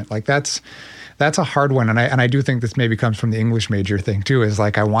patient. Like that's a hard one, and I do think this maybe comes from the English major thing too. Is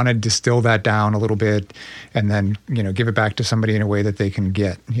like I want to distill that down a little bit, and then give it back to somebody in a way that they can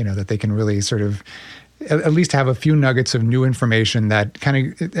get, that they can really sort of at least have a few nuggets of new information that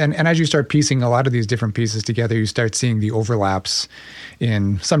kind of, and as you start piecing a lot of these different pieces together, you start seeing the overlaps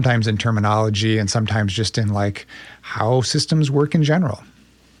sometimes in terminology and sometimes just in like how systems work in general.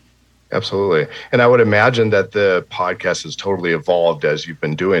 Absolutely. And I would imagine that the podcast has totally evolved as you've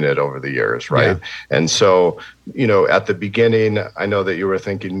been doing it over the years, right? Yeah. And so, at the beginning, I know that you were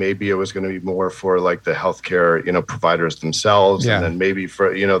thinking maybe it was going to be more for like the healthcare, providers themselves, and then maybe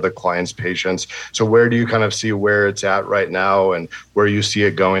for, the clients, patients. So where do you kind of see where it's at right now and where you see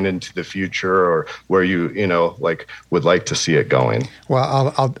it going into the future, or where you, would like to see it going?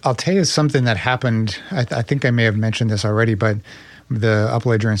 Well, I'll tell you something that happened. I think I may have mentioned this already, but the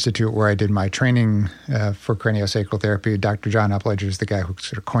Upledger Institute, where I did my training for craniosacral therapy, Dr. John Upledger is the guy who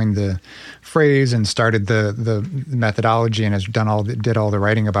sort of coined the phrase and started the methodology and has did all the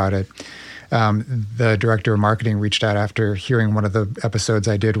writing about it. The director of marketing reached out after hearing one of the episodes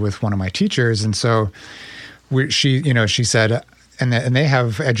I did with one of my teachers, and so she said, and they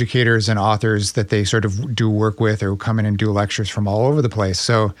have educators and authors that they sort of do work with or come in and do lectures from all over the place.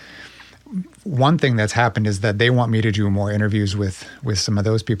 So one thing that's happened is that they want me to do more interviews with some of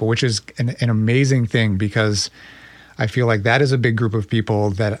those people, which is an amazing thing, because I feel like that is a big group of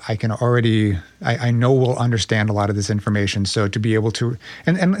people that I know will understand a lot of this information. So to be able to,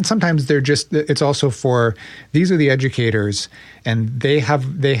 and sometimes it's also for, these are the educators, and they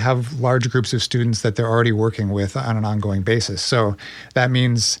have large groups of students that they're already working with on an ongoing basis. So that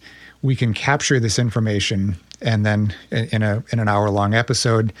means we can capture this information and then in an hour-long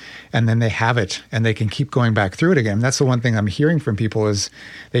episode, and then they have it, and they can keep going back through it again. That's the one thing I'm hearing from people is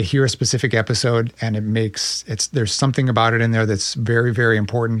they hear a specific episode, and there's something about it in there that's very, very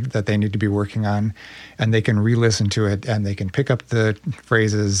important that they need to be working on, and they can re-listen to it, and they can pick up the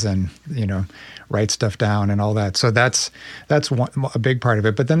phrases and write stuff down and all that. So that's a big part of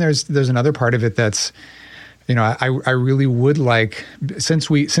it. But then there's another part of it that's, I really would like, since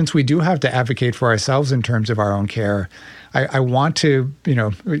we do have to advocate for ourselves in terms of our own care, I want to,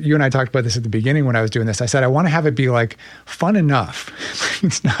 you and I talked about this at the beginning when I was doing this. I said, I want to have it be like fun enough.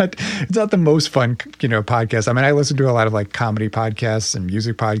 It's not the most fun, podcast. I mean, I listen to a lot of like comedy podcasts and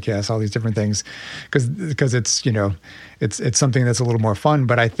music podcasts, all these different things, because it's, it's something that's a little more fun.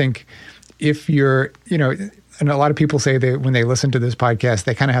 But I think if you're, and a lot of people say that when they listen to this podcast,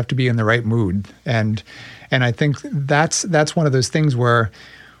 they kind of have to be in the right mood. And I think that's one of those things where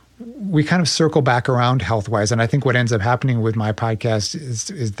we kind of circle back around health-wise. And I think what ends up happening with my podcast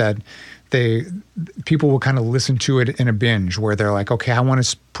is that people will kind of listen to it in a binge where they're like, okay, I want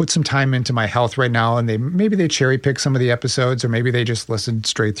to put some time into my health right now. And maybe they cherry pick some of the episodes, or maybe they just listen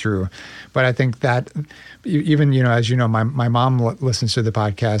straight through. But I think that even, as you know, my mom listens to the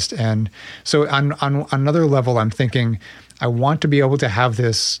podcast. And so on another level, I'm thinking, I want to be able to have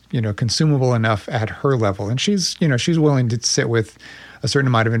this, consumable enough at her level. And she's willing to sit with a certain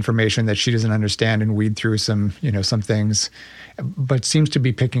amount of information that she doesn't understand and weed through some things, but seems to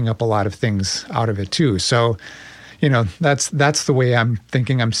be picking up a lot of things out of it too. So, that's the way I'm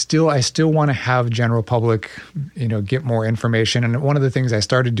thinking. I still want to have general public, get more information. And one of the things I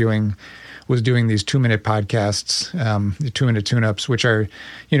started doing was doing these 2-minute podcasts, the 2-minute tune-ups, which are,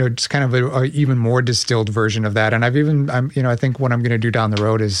 just kind of a even more distilled version of that. And I think what I'm going to do down the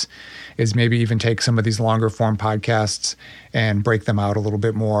road is maybe even take some of these longer form podcasts and break them out a little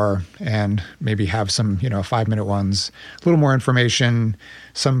bit more, and maybe have some, 5-minute ones, a little more information,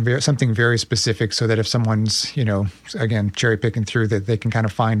 something very specific, so that if someone's, again, cherry picking through, that they can kind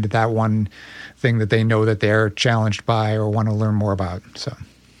of find that one thing that they know that they're challenged by or want to learn more about. So.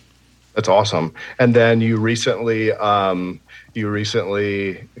 That's awesome. And then you recently kind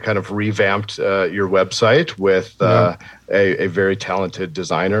of revamped your website with a very talented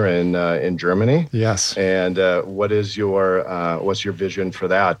designer in Germany. Yes. And what's your vision for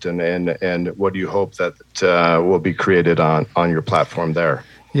that, and what do you hope that will be created on your platform there?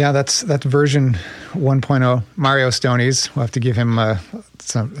 Yeah, that's version 1.0. Mario Stoney's. We'll have to give him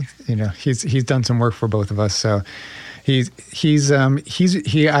some. He's done some work for both of us. So. I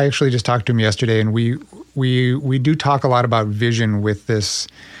actually just talked to him yesterday, and we do talk a lot about vision with this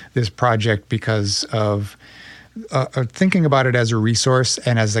project because of thinking about it as a resource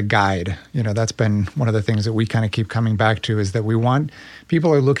and as a guide. That's been one of the things that we kind of keep coming back to, is that we want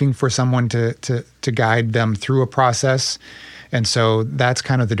people are looking for someone to guide them through a process. And so that's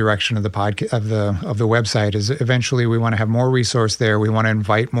kind of the direction of the podcast of the website. Is eventually we want to have more resource there. We want to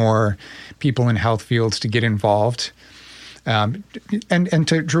invite more people in health fields to get involved, and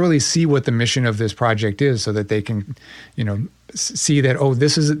to really see what the mission of this project is, so that they can, see that, oh,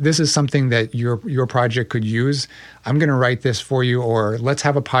 this is something that your project could use. I'm going to write this for you, or let's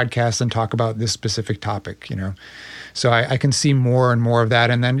have a podcast and talk about this specific topic. So I can see more and more of that.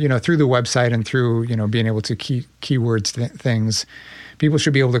 And then, through the website and through, being able to keywords things, people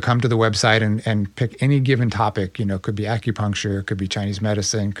should be able to come to the website and pick any given topic. It could be acupuncture, it could be Chinese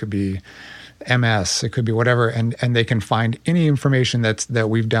medicine, it could be MS, it could be whatever. And they can find any information that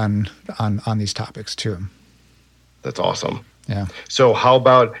we've done on these topics too. That's awesome. Yeah. So how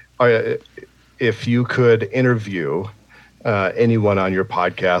about if you could interview anyone on your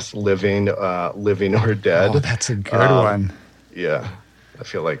podcast, living or dead? Oh, that's a good one. Yeah, I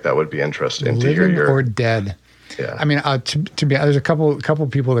feel like that would be interesting living to hear. Or dead. Yeah. I mean, to be, there's a couple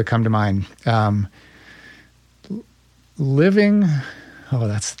people that come to mind. Living. Oh,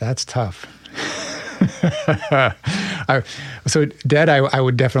 that's tough. So dead, I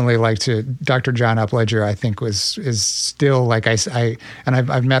would definitely like to. Dr. John Upledger, I think, is still, like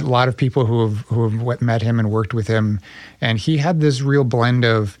I've met a lot of people who have met him and worked with him, and he had this real blend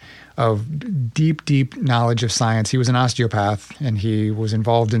of deep knowledge of science. He was an osteopath, and he was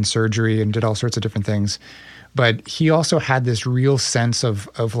involved in surgery and did all sorts of different things, but he also had this real sense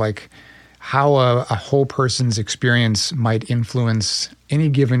of like how a whole person's experience might influence any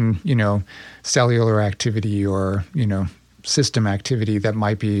given, cellular activity or, system activity that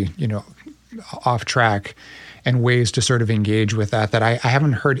might be, off track, and ways to sort of engage with that I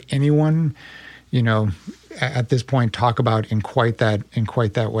haven't heard anyone, at this point talk about in quite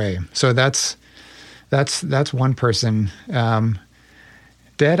that way. So that's one person.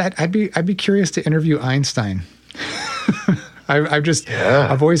 Dead, I'd be curious to interview Einstein.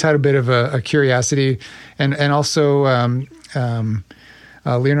 I've always had a bit of a curiosity, and also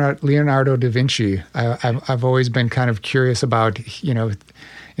Leonardo da Vinci. I've always been kind of curious about,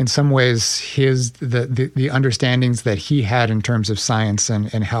 in some ways the understandings that he had in terms of science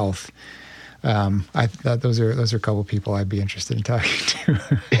and health. I thought those are a couple of people I'd be interested in talking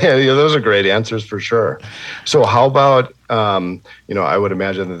to. Yeah, those are great answers for sure. So how about, I would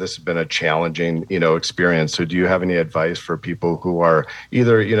imagine that this has been a challenging, experience. So do you have any advice for people who are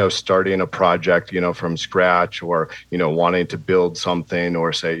either, starting a project, from scratch, or, wanting to build something,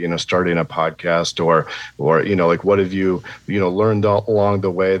 or say, starting a podcast, or, like, what have you, learned along the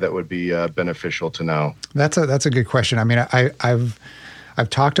way that would be beneficial to know? That's a good question. I mean, I've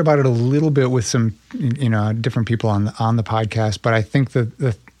talked about it a little bit with some, different people on the podcast, but I think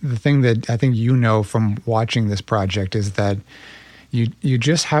the thing that I think from watching this project is that you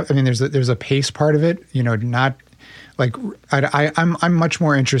just have. I mean, there's a pace part of it. Not like I'm much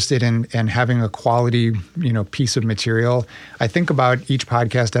more interested in having a quality piece of material. I think about each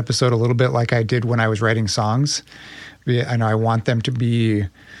podcast episode a little bit like I did when I was writing songs. I want them to be,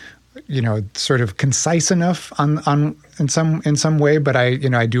 sort of concise enough in some way, but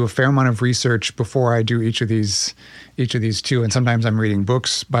I do a fair amount of research before I do each of these too. And sometimes I'm reading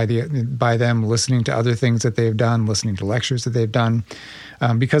books by them, listening to other things that they've done, listening to lectures that they've done,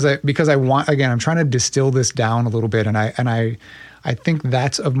 because I want, again, I'm trying to distill this down a little bit, and I think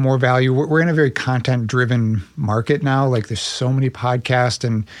that's of more value. We're in a very content-driven market now. Like, there's so many podcasts,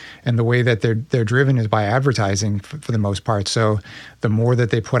 and the way that they're driven is by advertising for the most part. So the more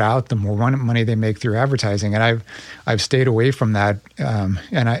that they put out, the more money they make through advertising. And I've stayed away from that.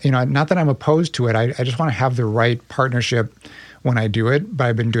 And I, not that I'm opposed to it. I just want to have the right partnership when I do it. But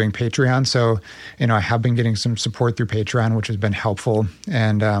I've been doing Patreon, so I have been getting some support through Patreon, which has been helpful.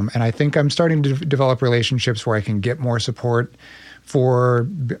 And I think I'm starting to develop relationships where I can get more support for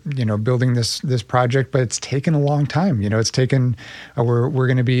building this project, but it's taken a long time. It's taken. We're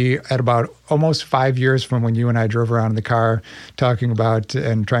going to be at about almost 5 years from when you and I drove around in the car talking about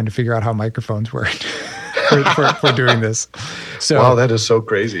and trying to figure out how microphones work for doing this. So wow, that is so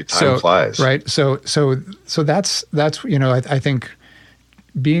crazy. Time flies, right? So that's I think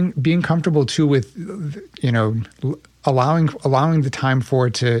being comfortable too with allowing the time for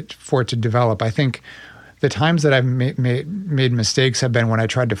it to develop. I think the times that I've made mistakes have been when I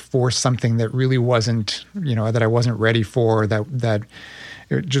tried to force something that really wasn't, that I wasn't ready for, that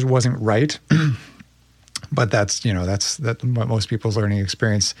it just wasn't right. But that's what most people's learning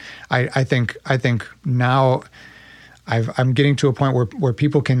experience. I think now I'm getting to a point where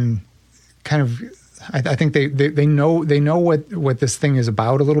people can kind of I think they know what this thing is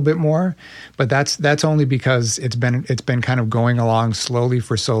about a little bit more, but that's only because it's been kind of going along slowly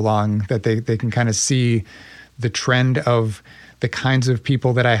for so long that they can kind of see the trend of the kinds of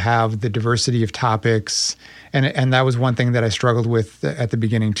people that I have, the diversity of topics, and that was one thing that I struggled with at the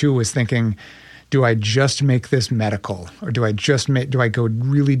beginning too, was thinking, do I just make this medical, or do I go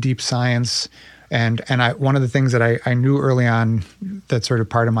really deep science? And one of the things that I knew early on, that's sort of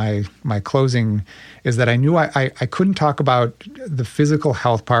part of my closing, is that I knew I couldn't talk about the physical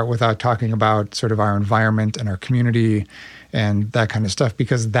health part without talking about sort of our environment and our community and that kind of stuff,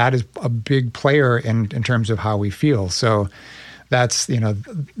 because that is a big player in terms of how we feel. So that's,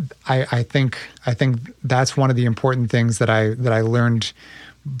 I think that's one of the important things that I learned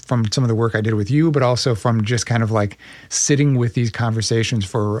from some of the work I did with you, but also from just kind of like sitting with these conversations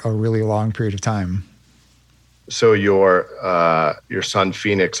for a really long period of time. So your son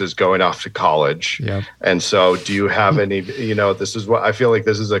Phoenix is going off to college. Yep. And so do you have any, this is what I feel like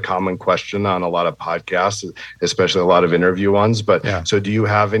this is a common question on a lot of podcasts, especially a lot of interview ones. But So do you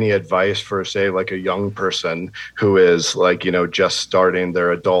have any advice for, say, like a young person who is like, just starting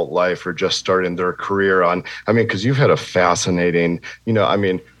their adult life or just starting their career because you've had a fascinating,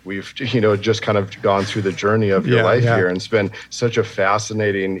 we've, just kind of gone through the journey of your life here, and it's been such a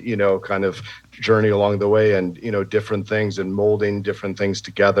fascinating, kind of journey along the way, and, different things and molding different things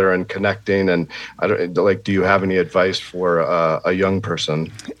together and connecting. And do you have any advice for a young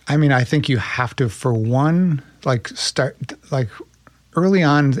person? I think you have to, for one, start early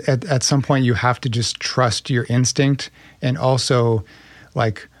on at some point, you have to just trust your instinct, and also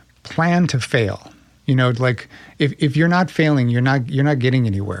plan to fail. If you're not failing, you're not getting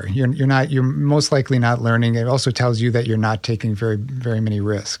anywhere. You're most likely not learning. It also tells you that you're not taking very, very many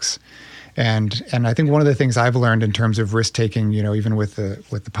risks. And I think one of the things I've learned in terms of risk taking, even with the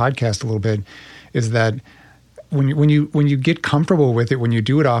podcast a little bit, is that when you get comfortable with it, when you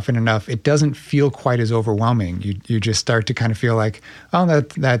do it often enough, it doesn't feel quite as overwhelming. You just start to kind of feel like, oh,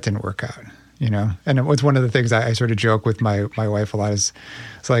 that didn't work out, And it was one of the things I sort of joke with my wife a lot, is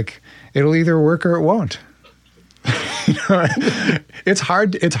it's like, it'll either work or it won't. It's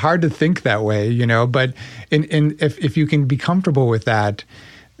hard to think that way, But if you can be comfortable with that,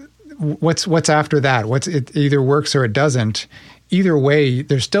 what's after that? It either works or it doesn't. Either way,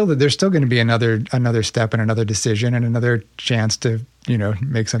 there's still going to be another step and another decision and another chance to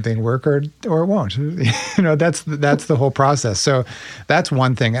make something work or it won't. That's the whole process. So that's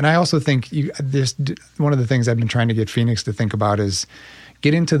one thing. And I also think there's one of the things I've been trying to get Phoenix to think about is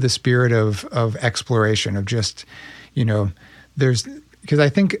get into the spirit of exploration, of just, because I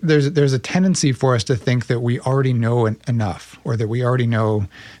think there's a tendency for us to think that we already know enough, or that we already know.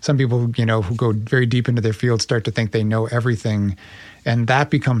 Some people, who go very deep into their field start to think they know everything, and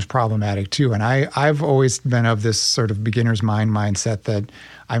that becomes problematic too. And I've always been of this sort of beginner's mindset that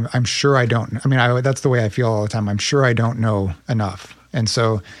I'm sure I don't. That's the way I feel all the time. I'm sure I don't know enough, and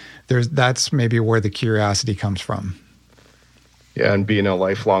so that's maybe where the curiosity comes from. Yeah, and being a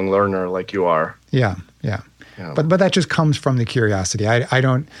lifelong learner like you are. Yeah. But that just comes from the curiosity. I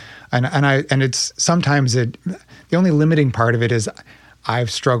don't, and it's sometimes the only limiting part of it is I've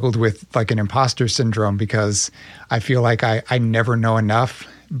struggled with an imposter syndrome, because I feel like I never know enough,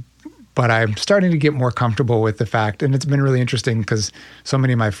 but I'm starting to get more comfortable with the fact, and it's been really interesting because so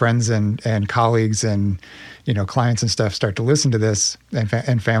many of my friends and colleagues and, clients and stuff start to listen to this,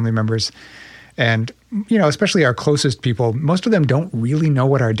 and family members. And, especially our closest people, most of them don't really know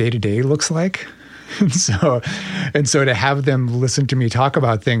what our day-to-day looks like. And so to have them listen to me talk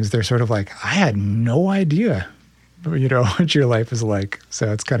about things, they're sort of like, I had no idea, what your life is like.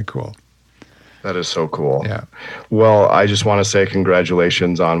 So it's kind of cool. That is so cool. Yeah. Well, I just want to say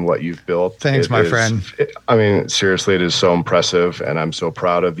congratulations on what you've built. Thanks, my friend. Seriously, it is so impressive, and I'm so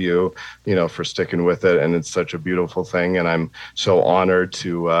proud of you, for sticking with it. And it's such a beautiful thing. And I'm so honored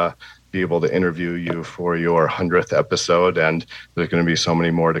to be able to interview you for your 100th episode. And there's going to be so many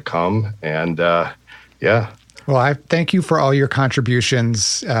more to come. And Well, I thank you for all your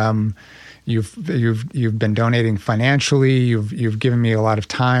contributions. You've been donating financially. You've given me a lot of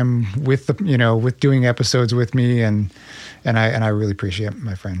time with with doing episodes with me, and I really appreciate it,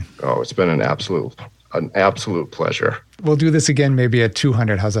 my friend. Oh, it's been an absolute pleasure. We'll do this again, maybe at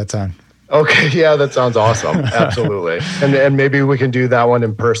 200. How's that sound? Okay, yeah, that sounds awesome. Absolutely. And maybe we can do that one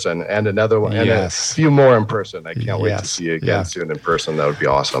in person, and another one, and a few more in person. I can't wait to see you again soon in person. That would be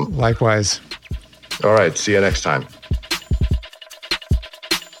awesome. Likewise. All right, see you next time.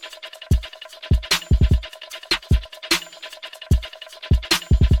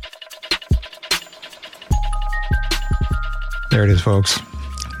 There it is, folks.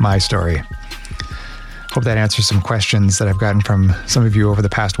 My story. Hope that answers some questions that I've gotten from some of you over the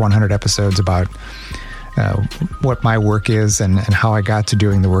past 100 episodes about what my work is and how I got to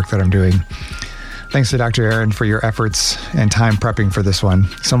doing the work that I'm doing. Thanks to Dr. Aaron for your efforts and time prepping for this one.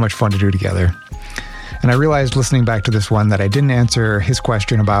 So much fun to do together. And I realized listening back to this one that I didn't answer his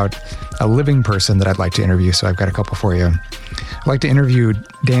question about a living person that I'd like to interview, so I've got a couple for you. I'd like to interview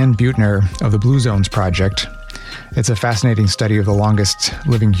Dan Buettner of the Blue Zones Project. It's a fascinating study of the longest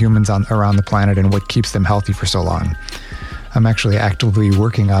living humans around the planet and what keeps them healthy for so long. I'm actually actively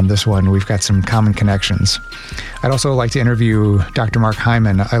working on this one. We've got some common connections. I'd also like to interview Dr. Mark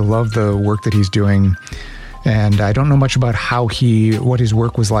Hyman. I love the work that he's doing, and I don't know much about what his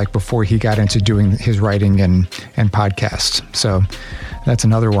work was like before he got into doing his writing and podcasts. So that's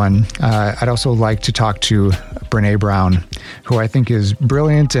another one. I'd also like to talk to Brene Brown, who I think is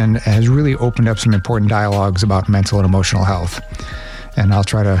brilliant and has really opened up some important dialogues about mental and emotional health. And I'll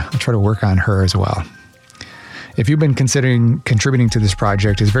try to work on her as well. If you've been considering contributing to this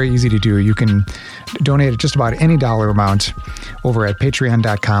project, it's very easy to do. You can donate at just about any dollar amount over at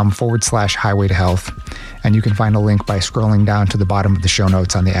patreon.com/highway to health. And you can find a link by scrolling down to the bottom of the show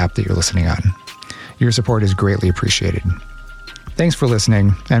notes on the app that you're listening on. Your support is greatly appreciated. Thanks for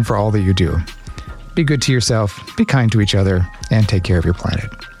listening and for all that you do. Be good to yourself, be kind to each other, and take care of your planet.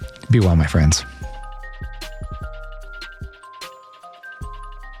 Be well, my friends.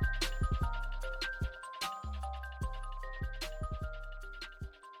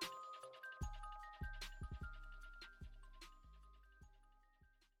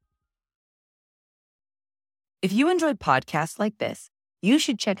 If you enjoyed podcasts like this, you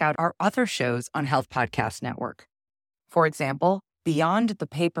should check out our other shows on Health Podcast Network. For example, Beyond the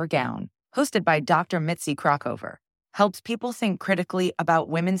Paper Gown, hosted by Dr. Mitzi Crockover, helps people think critically about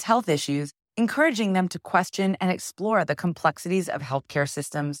women's health issues, encouraging them to question and explore the complexities of healthcare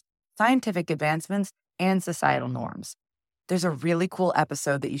systems, scientific advancements, and societal norms. There's a really cool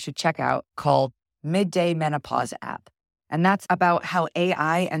episode that you should check out called Midday Menopause App, and that's about how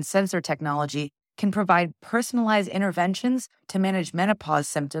AI and sensor technology can provide personalized interventions to manage menopause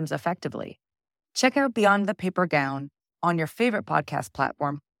symptoms effectively. Check out Beyond the Paper Gown on your favorite podcast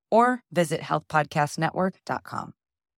platform or visit healthpodcastnetwork.com.